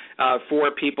opportunities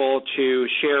for people to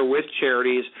share with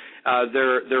charities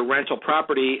their rental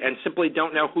property and simply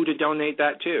don't know who to donate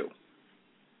that to.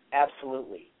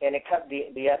 Absolutely. And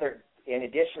the other, in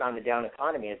addition on the down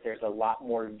economy, is there's a lot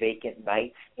more vacant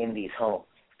nights in these homes.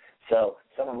 So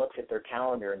someone looks at their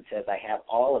calendar and says, I have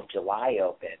all of July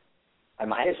open. I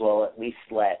might as well at least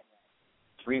let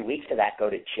 3 weeks of that go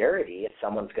to charity if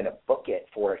someone's going to book it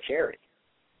for a charity.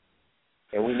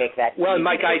 And we make that well,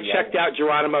 Mike, I checked out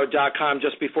Geronimo.com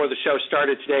just before the show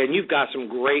started today, and you've got some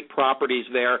great properties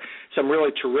there, some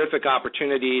really terrific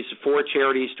opportunities for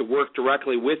charities to work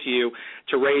directly with you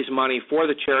to raise money for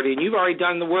the charity. And you've already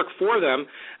done the work for them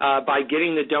by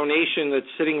getting the donation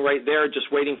that's sitting right there just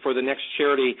waiting for the next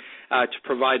charity to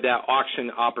provide that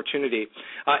auction opportunity.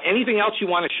 Anything else you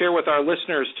want to share with our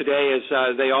listeners today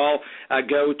as they all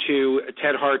go to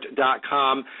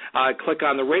tedhart.com, click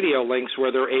on the radio links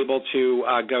where they're able to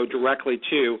go directly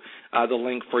to the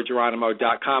link for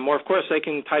Geronimo.com, or, of course, they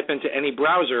can type into any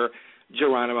browser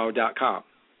Geronimo.com.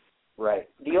 Right.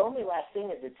 The only last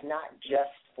thing is it's not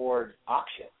just for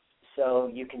auctions. So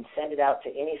you can send it out to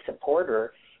any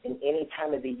supporter, and any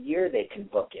time of the year they can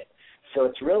book it. So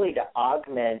it's really to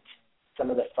augment some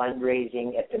of the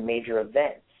fundraising at the major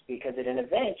events, because at an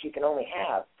event you can only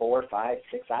have 4, 5,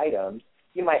 6 items.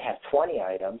 You might have 20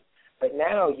 items, but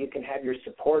now you can have your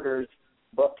supporters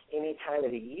book any time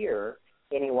of the year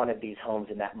any one of these homes,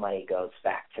 and that money goes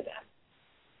back to them.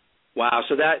 Wow,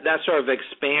 so that sort of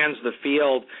expands the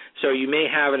field. So you may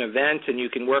have an event, and you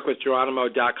can work with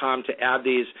Geronimo.com to add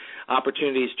these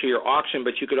opportunities to your auction,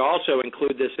 but you could also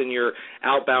include this in your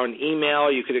outbound email.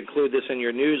 You could include this in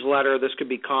your newsletter. This could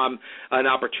become an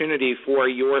opportunity for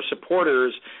your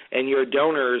supporters and your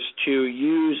donors to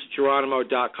use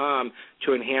Geronimo.com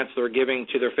to enhance their giving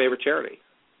to their favorite charity.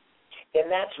 And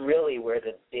that's really where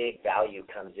the big value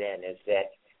comes in, is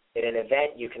that at an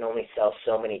event you can only sell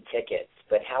so many tickets,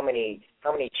 but how many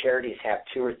charities have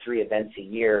 2 or 3 events a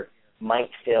year, might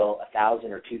fill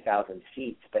 1,000 or 2,000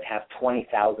 seats, but have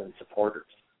 20,000 supporters?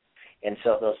 And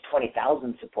so those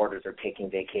 20,000 supporters are taking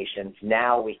vacations.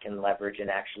 Now we can leverage and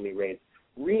actually raise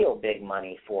real big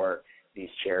money for these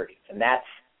charities. And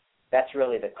that's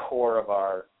really the core of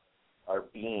our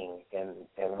being and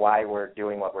why we're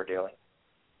doing what we're doing.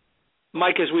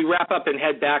 Mike, as we wrap up and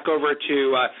head back over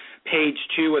to page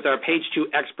 2 with our page 2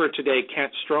 expert today,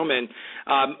 Kent Stroman,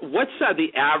 what's the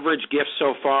average gift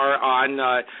so far on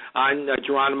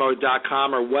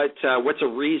Geronimo.com, or what's a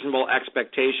reasonable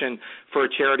expectation for a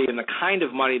charity and the kind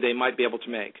of money they might be able to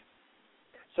make?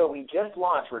 So we just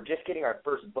launched. We're just getting our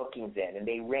first bookings in, and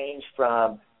they range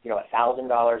from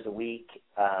 $1,000 a week.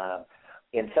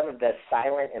 In some of the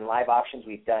silent and live auctions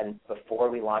we've done before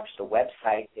we launched the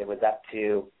website, it was up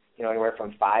to anywhere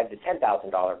from $5,000 to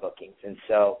 $10,000 bookings. And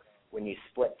so when you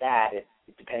split that, it's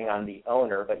depending on the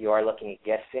owner, but you are looking at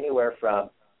gifts anywhere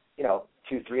from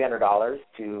 $200-$300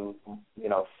 to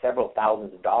several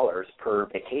thousands of dollars per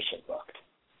vacation booked.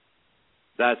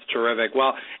 That's terrific.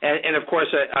 Well, and of course,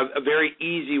 a very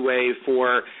easy way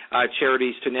for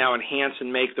charities to now enhance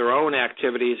and make their own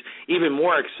activities even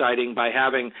more exciting by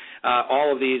having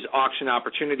all of these auction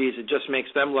opportunities. It just makes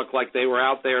them look like they were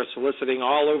out there soliciting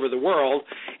all over the world,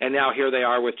 and now here they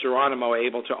are with Geronimo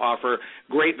able to offer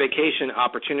great vacation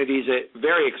opportunities at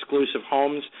very exclusive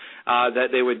homes that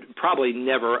they would probably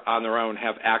never on their own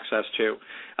have access to.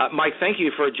 Mike, thank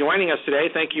you for joining us today.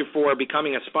 Thank you for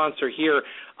becoming a sponsor here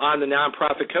on the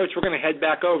Nonprofit Coach. We're going to head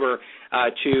back over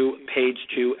to Page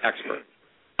 2 Expert.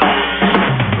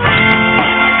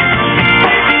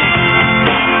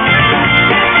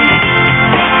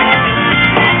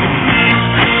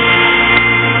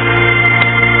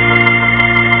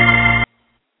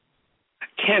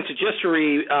 Kent, just to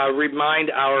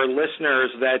remind our listeners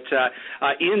that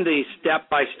in the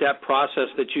step-by-step process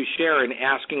that you share in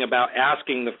asking,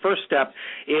 the first step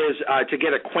is to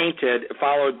get acquainted,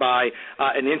 followed by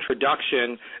an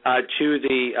introduction to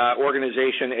the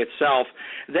organization itself.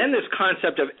 Then this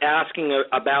concept of asking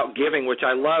about giving, which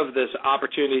I love this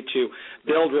opportunity to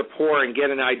build rapport and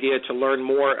get an idea to learn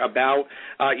more about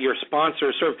your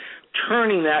sponsor, sort of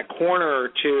turning that corner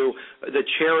to the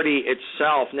charity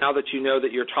itself. Now that you know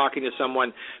that you're talking to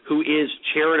someone who is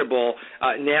charitable,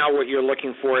 now what you're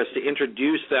looking for is to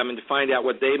introduce them and to find out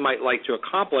what they might like to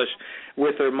accomplish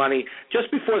with their money. Just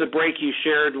before the break, you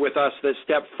shared with us that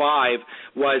step 5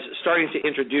 was starting to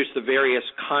introduce the various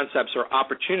concepts or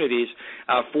opportunities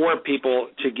for people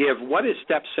to give. What is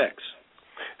step 6?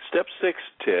 Step 6,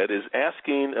 Ted, is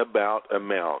asking about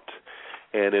amount.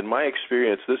 And in my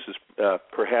experience, this is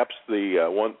perhaps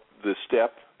the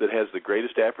step that has the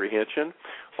greatest apprehension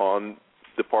on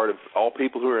the part of all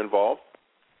people who are involved.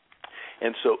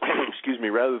 And so,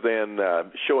 rather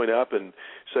than showing up and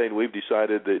saying we've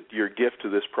decided that your gift to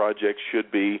this project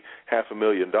should be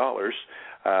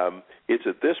 $500,000, it's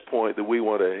at this point that we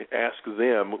want to ask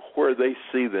them where they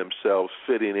see themselves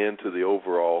fitting into the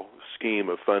overall scheme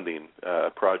of funding a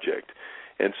project.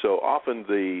 And so often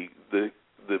the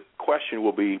question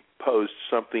will be posed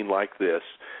something like this,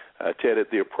 Ted,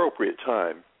 at the appropriate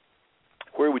time,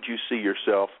 where would you see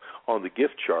yourself on the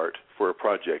gift chart for a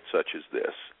project such as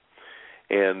this?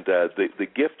 And the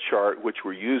gift chart, which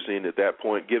we're using at that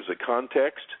point, gives a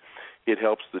context. It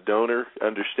helps the donor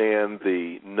understand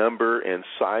the number and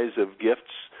size of gifts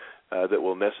that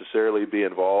will necessarily be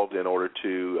involved in order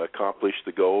to accomplish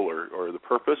the goal or the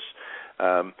purpose.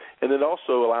 And it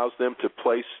also allows them to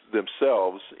place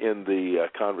themselves in the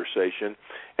conversation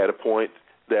at a point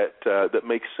that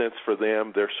makes sense for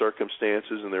them, their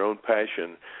circumstances, and their own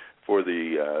passion for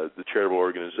the charitable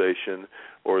organization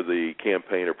or the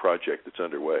campaign or project that's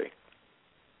underway.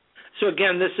 So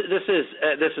again, this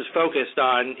is focused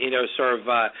on sort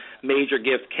of major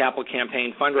gift capital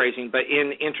campaign fundraising, but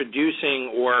in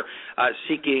introducing or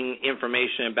seeking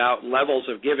information about levels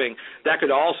of giving, that could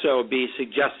also be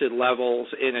suggested levels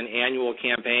in an annual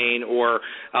campaign, or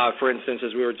for instance,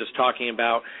 as we were just talking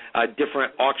about,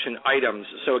 different auction items.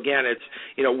 So again, it's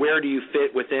where do you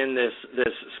fit within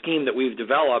this scheme that we've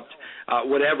developed,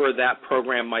 whatever that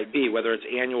program might be, whether it's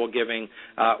annual giving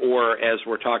or as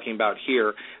we're talking about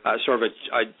here, sort of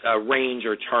a range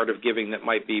or chart of giving that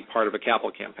might be part of a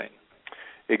capital campaign.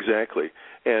 Exactly.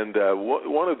 And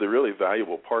one of the really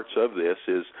valuable parts of this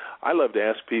is I love to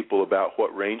ask people about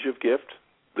what range of gift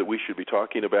that we should be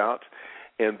talking about.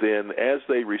 And then as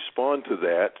they respond to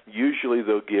that, usually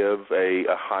they'll give a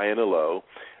high and a low.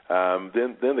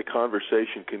 Then the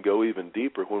conversation can go even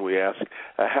deeper when we ask,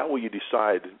 how will you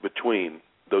decide between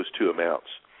those two amounts?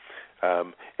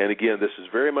 And again, this is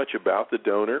very much about the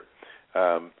donor.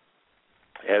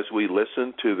 As we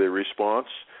listen to the response,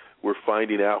 we're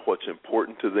finding out what's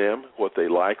important to them, what they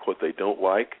like, what they don't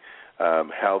like,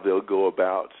 how they'll go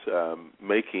about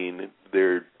making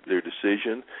their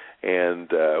decision,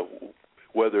 and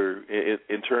whether,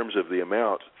 in terms of the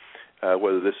amount,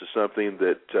 whether this is something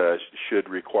that should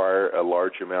require a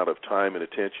large amount of time and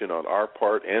attention on our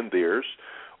part and theirs,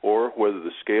 or whether the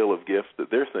scale of gift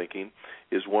that they're thinking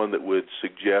is one that would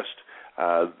suggest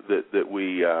that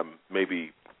we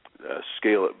maybe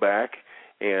scale it back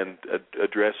and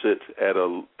address it at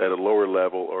a lower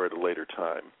level or at a later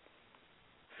time.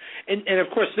 And of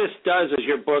course, this does, as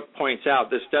your book points out,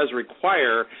 this does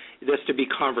require this to be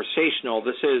conversational.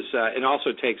 This is, it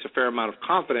also takes a fair amount of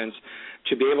confidence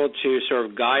to be able to sort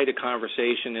of guide a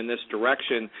conversation in this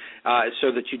direction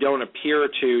so that you don't appear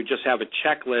to just have a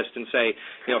checklist and say,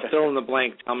 fill in the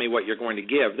blank, tell me what you're going to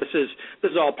give. This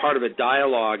is all part of a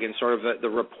dialogue and sort of the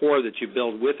rapport that you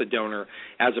build with a donor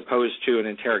as opposed to an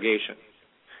interrogation.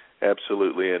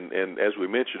 Absolutely. And as we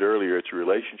mentioned earlier, it's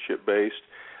relationship-based.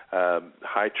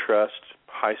 High trust,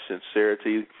 high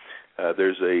sincerity.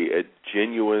 There's a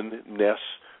genuineness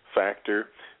factor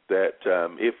that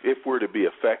if we're to be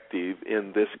effective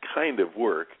in this kind of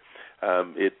work,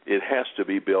 it has to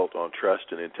be built on trust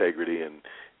and integrity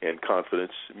and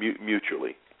confidence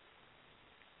mutually.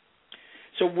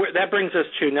 So that brings us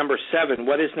to number 7.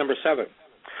 What is number 7?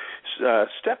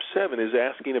 Step 7 is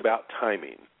asking about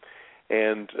timing.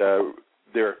 And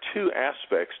there are 2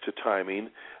 aspects to timing.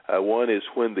 One is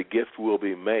when the gift will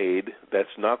be made. That's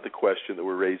not the question that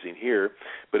we're raising here,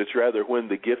 but it's rather when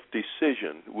the gift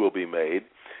decision will be made.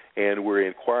 And we're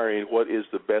inquiring what is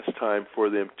the best time for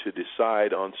them to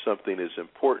decide on something as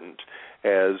important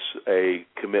as a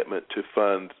commitment to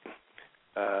fund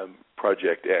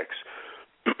Project X.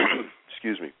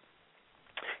 Excuse me.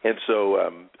 And so,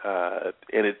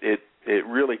 and it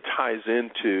really ties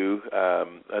into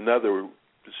another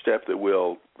step that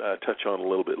we'll touch on a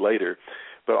little bit later.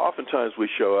 But oftentimes we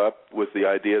show up with the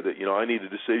idea that, I need a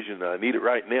decision, I need it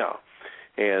right now.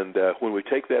 And when we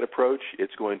take that approach,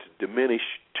 it's going to diminish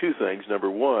 2 things. Number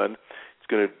 1, it's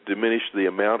going to diminish the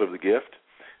amount of the gift.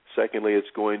 Secondly,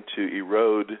 it's going to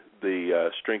erode the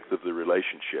strength of the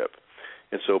relationship.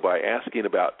 And so by asking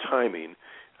about timing,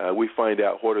 we find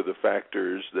out what are the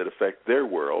factors that affect their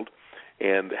world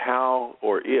and how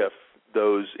or if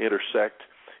those intersect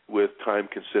with time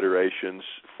considerations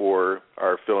for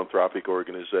our philanthropic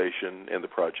organization and the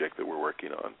project that we're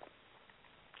working on.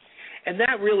 And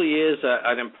that really is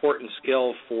an important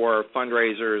skill for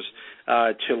fundraisers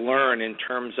to learn in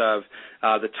terms of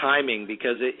the timing,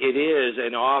 because it is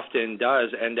and often does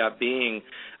end up being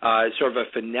sort of a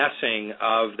finessing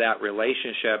of that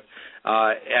relationship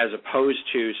as opposed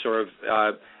to sort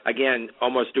of, again,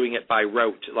 almost doing it by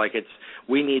rote, like it's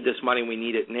we need this money, we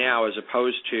need it now, as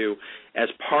opposed to as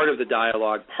part of the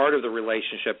dialogue, part of the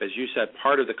relationship, as you said,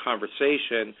 part of the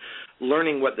conversation,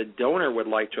 learning what the donor would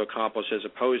like to accomplish as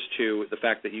opposed to the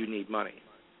fact that you need money.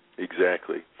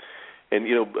 Exactly. And,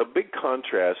 a big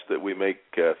contrast that we make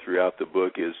throughout the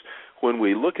book is when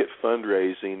we look at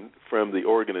fundraising from the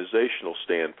organizational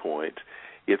standpoint,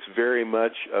 it's very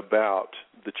much about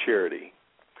the charity.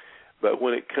 But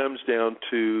when it comes down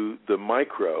to the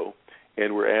micro,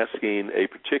 and we're asking a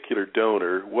particular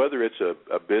donor, whether it's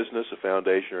a business, a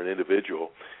foundation, or an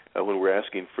individual, when we're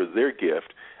asking for their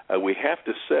gift, we have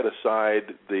to set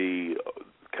aside the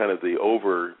kind of the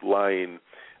overlying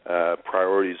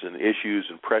priorities and issues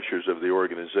and pressures of the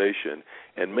organization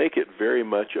and make it very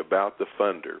much about the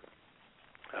funder.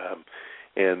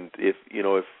 And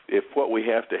if what we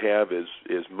have to have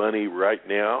is money right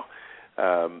now,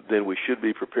 then we should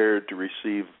be prepared to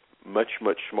receive much,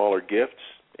 much smaller gifts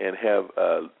and have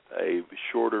a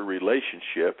shorter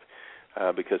relationship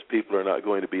because people are not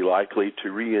going to be likely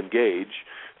to re-engage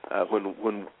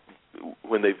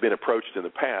when they've been approached in the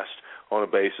past on a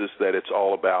basis that it's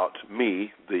all about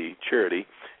me, the charity,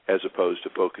 as opposed to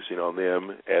focusing on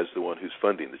them as the one who's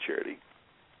funding the charity.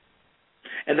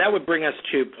 And that would bring us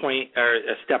to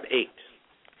step 8.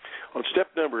 On step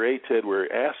number 8, Ted,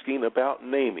 we're asking about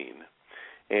naming.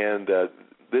 And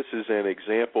this is an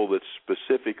example that's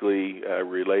specifically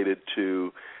related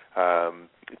to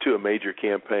a major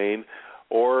campaign,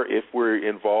 or if we're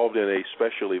involved in a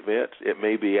special event, it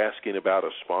may be asking about a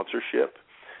sponsorship.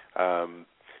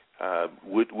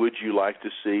 Would you like to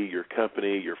see your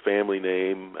company, your family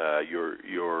name,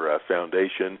 your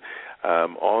foundation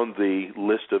on the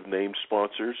list of named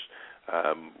sponsors?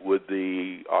 Would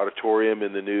the auditorium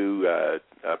in the new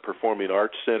Performing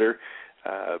Arts Center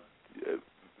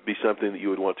be something that you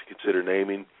would want to consider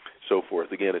naming? So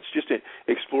forth. Again, it's just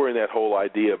exploring that whole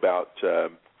idea about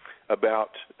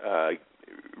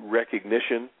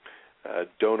recognition,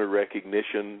 donor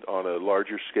recognition on a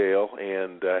larger scale,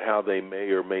 and how they may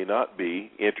or may not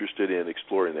be interested in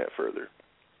exploring that further.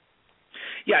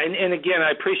 Yeah, and again,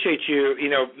 I appreciate you,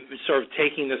 sort of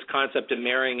taking this concept and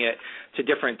marrying it to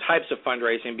different types of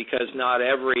fundraising, because not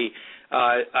every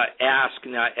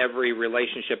not every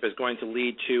relationship is going to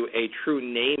lead to a true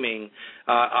naming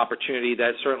opportunity.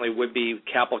 That certainly would be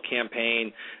capital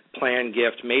campaign, planned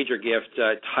gift, major gift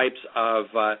types of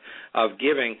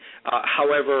giving.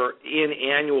 However, in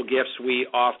annual gifts, we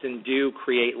often do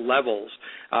create levels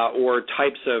or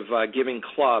types of giving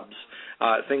clubs,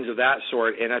 things of that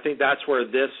sort. And I think that's where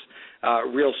this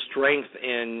real strength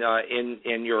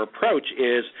in your approach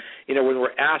is, when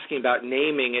we're asking about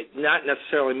naming, it not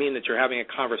necessarily mean that you're having a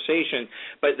conversation,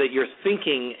 but that you're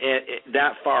thinking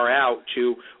that far out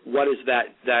to what is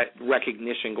that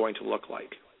recognition going to look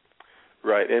like.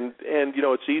 Right, and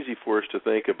it's easy for us to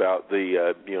think about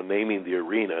the naming the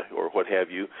arena or what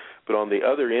have you, but on the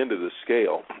other end of the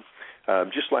scale,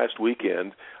 Just last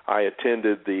weekend, I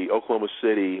attended the Oklahoma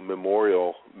City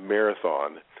Memorial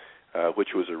Marathon, which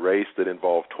was a race that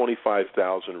involved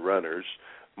 25,000 runners.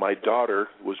 My daughter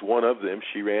was one of them.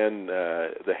 She ran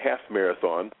the half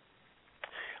marathon.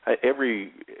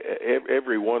 Every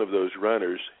one of those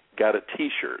runners got a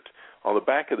T-shirt. On the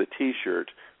back of the T-shirt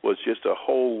was just a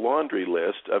whole laundry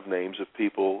list of names of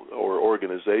people or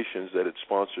organizations that had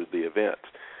sponsored the event.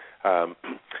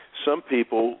 Some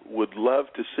people would love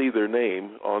to see their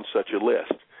name on such a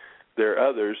list. There are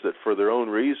others that, for their own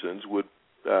reasons, would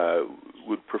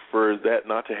prefer that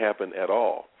not to happen at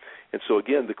all. And so,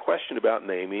 again, the question about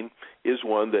naming is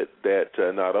one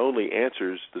that not only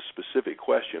answers the specific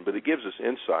question, but it gives us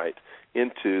insight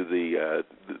into the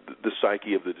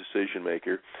psyche of the decision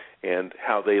maker and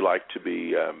how they like to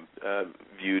be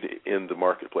viewed in the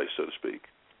marketplace, so to speak.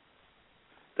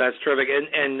 That's terrific.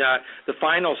 And the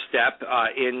final step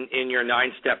in your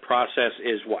 9-step process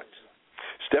is what?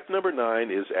 Step number 9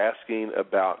 is asking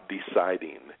about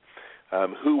deciding.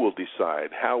 Who will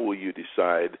decide? How will you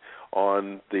decide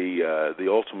on the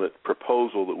ultimate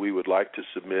proposal that we would like to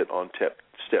submit on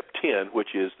step 10,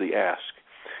 which is the ask?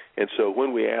 And so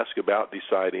when we ask about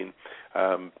deciding,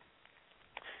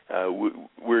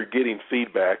 we're getting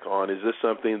feedback on, is this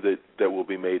something that will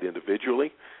be made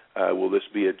individually? Will this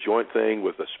be a joint thing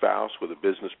with a spouse, with a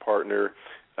business partner,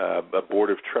 a board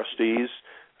of trustees,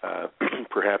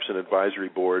 perhaps an advisory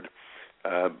board?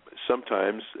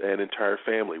 Sometimes an entire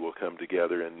family will come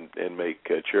together and make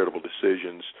charitable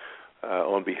decisions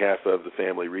on behalf of the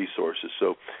family resources.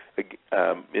 So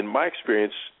in my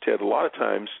experience, Ted, a lot of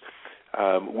times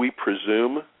we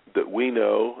presume that we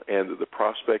know and that the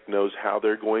prospect knows how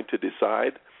they're going to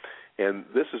decide. And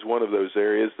this is one of those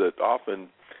areas that often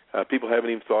people haven't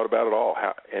even thought about at all.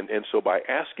 And so by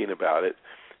asking about it,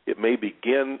 it may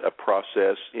begin a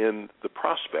process in the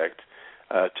prospect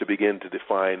to begin to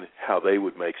define how they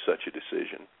would make such a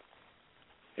decision.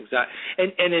 Exactly,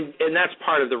 and that's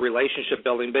part of the relationship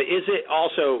building. But is it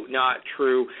also not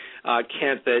true,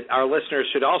 Kent, that our listeners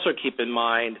should also keep in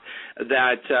mind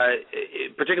that,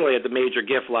 particularly at the major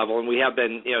gift level, and we have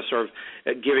been, sort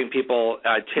of giving people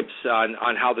tips on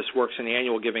how this works in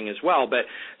annual giving as well, but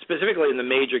specifically in the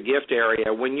major gift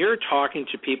area, when you're talking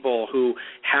to people who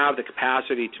have the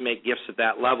capacity to make gifts at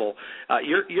that level,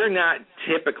 you're not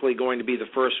typically going to be the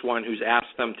first one who's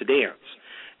asked them to dance.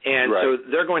 And right.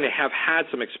 So they're going to have had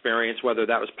some experience, whether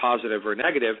that was positive or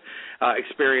negative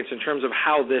experience in terms of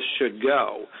how this should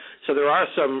go. So there are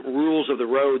some rules of the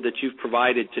road that you've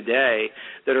provided today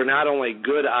that are not only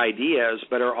good ideas,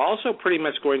 but are also pretty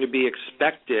much going to be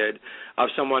expected of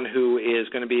someone who is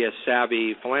going to be a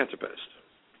savvy philanthropist.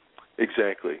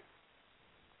 Exactly.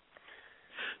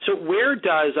 So where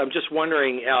does, I'm just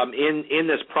wondering, in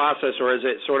this process, or is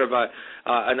it sort of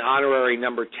an honorary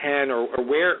number 10, or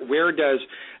where does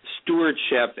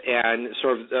stewardship and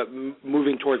sort of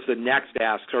moving towards the next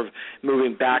ask, sort of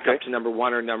moving back up to number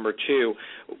 1 or number 2,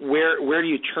 where do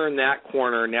you turn that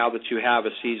corner now that you have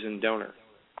a seasoned donor?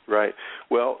 Right.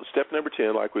 Well, step number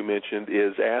 10, like we mentioned,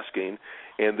 is asking,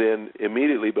 and then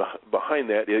immediately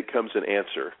behind that, it comes an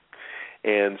answer.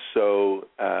 And so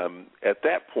at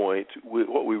that point,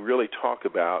 what we really talk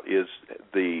about is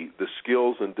the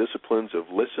skills and disciplines of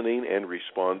listening and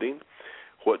responding.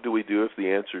 What do we do if the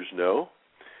answer is no?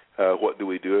 What do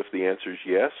we do if the answer is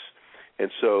yes? And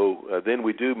so then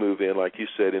we do move in, like you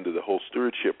said, into the whole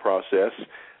stewardship process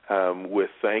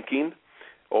with thanking,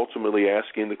 ultimately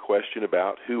asking the question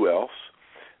about who else,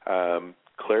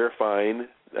 clarifying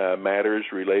matters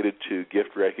related to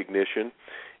gift recognition.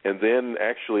 And then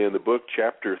actually in the book,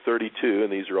 Chapter 32,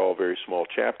 and these are all very small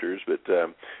chapters, but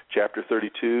Chapter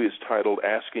 32 is titled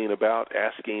Asking About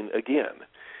Asking Again.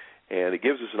 And it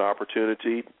gives us an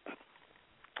opportunity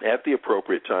at the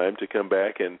appropriate time to come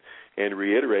back and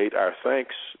reiterate our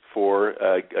thanks for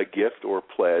a gift or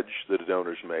pledge that a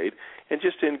donor's made and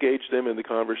just to engage them in the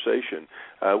conversation.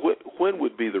 When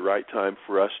would be the right time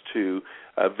for us to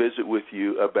visit with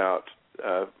you about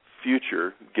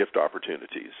future gift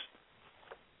opportunities?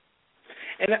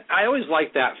 And I always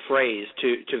like that phrase,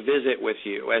 to visit with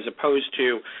you, as opposed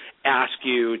to ask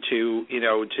you to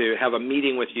have a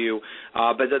meeting with you.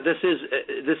 But this is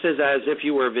as if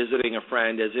you were visiting a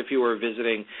friend, as if you were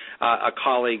visiting a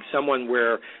colleague, someone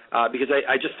where because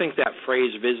I just think that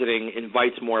phrase visiting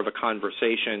invites more of a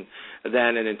conversation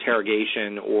than an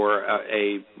interrogation or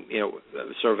as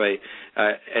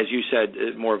you said,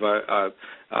 more of a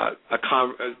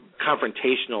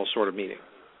confrontational sort of meeting.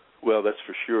 Well, that's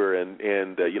for sure,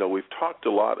 and we've talked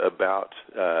a lot about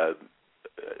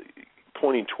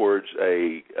pointing towards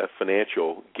a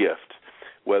financial gift,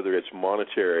 whether it's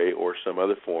monetary or some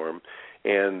other form.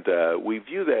 And we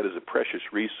view that as a precious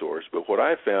resource. But what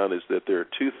I found is that there are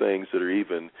two things that are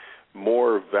even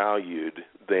more valued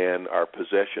than our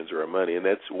possessions or our money, and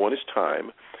that's one is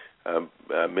time.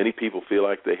 Many people feel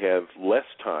like they have less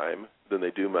time than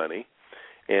they do money,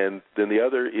 and then the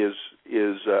other is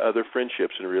other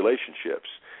friendships and relationships.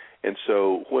 And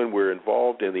so when we're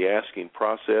involved in the asking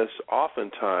process,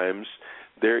 oftentimes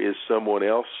there is someone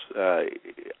else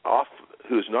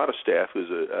who's not a staff, who's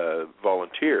a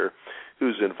volunteer,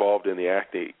 who's involved in the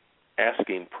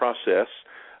asking process.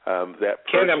 That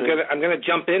person, Ken, I'm going to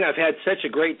jump in. I've had such a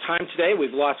great time today.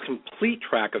 We've lost complete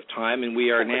track of time, and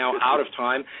we are now out of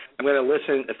time. I'm going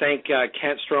to thank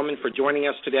Kent Stroman for joining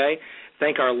us today.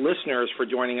 Thank our listeners for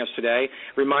joining us today.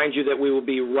 Remind you that we will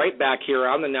be right back here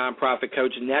on the Nonprofit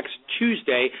Coach next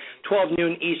Tuesday, 12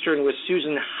 noon Eastern, with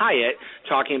Susan Hyatt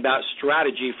talking about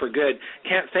strategy for good.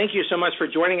 Kent, thank you so much for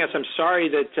joining us. I'm sorry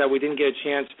that we didn't get a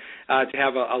chance to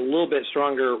have a little bit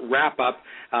stronger wrap-up,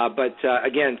 but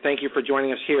again, thank you for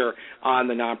joining us here on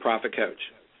the Nonprofit Coach.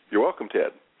 You're welcome,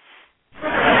 Ted.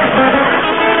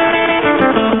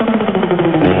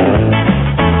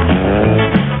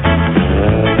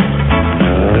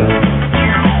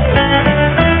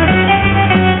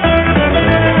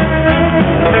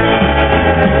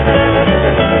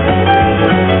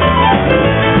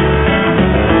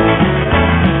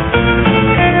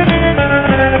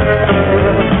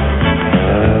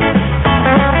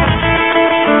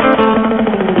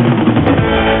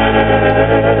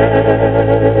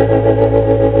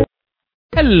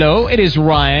 Hello, it is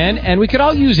Ryan, and we could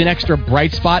all use an extra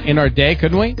bright spot in our day,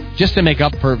 couldn't we? Just to make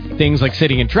up for things like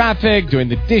sitting in traffic, doing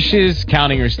the dishes,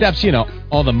 counting your steps,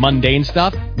 all the mundane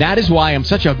stuff. That is why I'm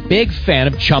such a big fan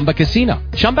of Chumba Casino.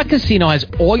 Chumba Casino has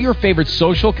all your favorite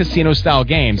social casino-style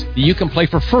games that you can play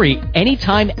for free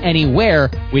anytime,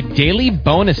 anywhere with daily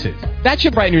bonuses. That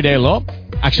should brighten your day a little.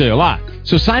 Actually, a lot.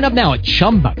 So sign up now at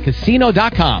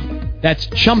ChumbaCasino.com. That's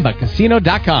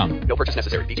ChumbaCasino.com. No purchase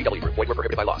necessary. VGW Group. Void where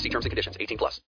prohibited by law. See terms and conditions. 18+.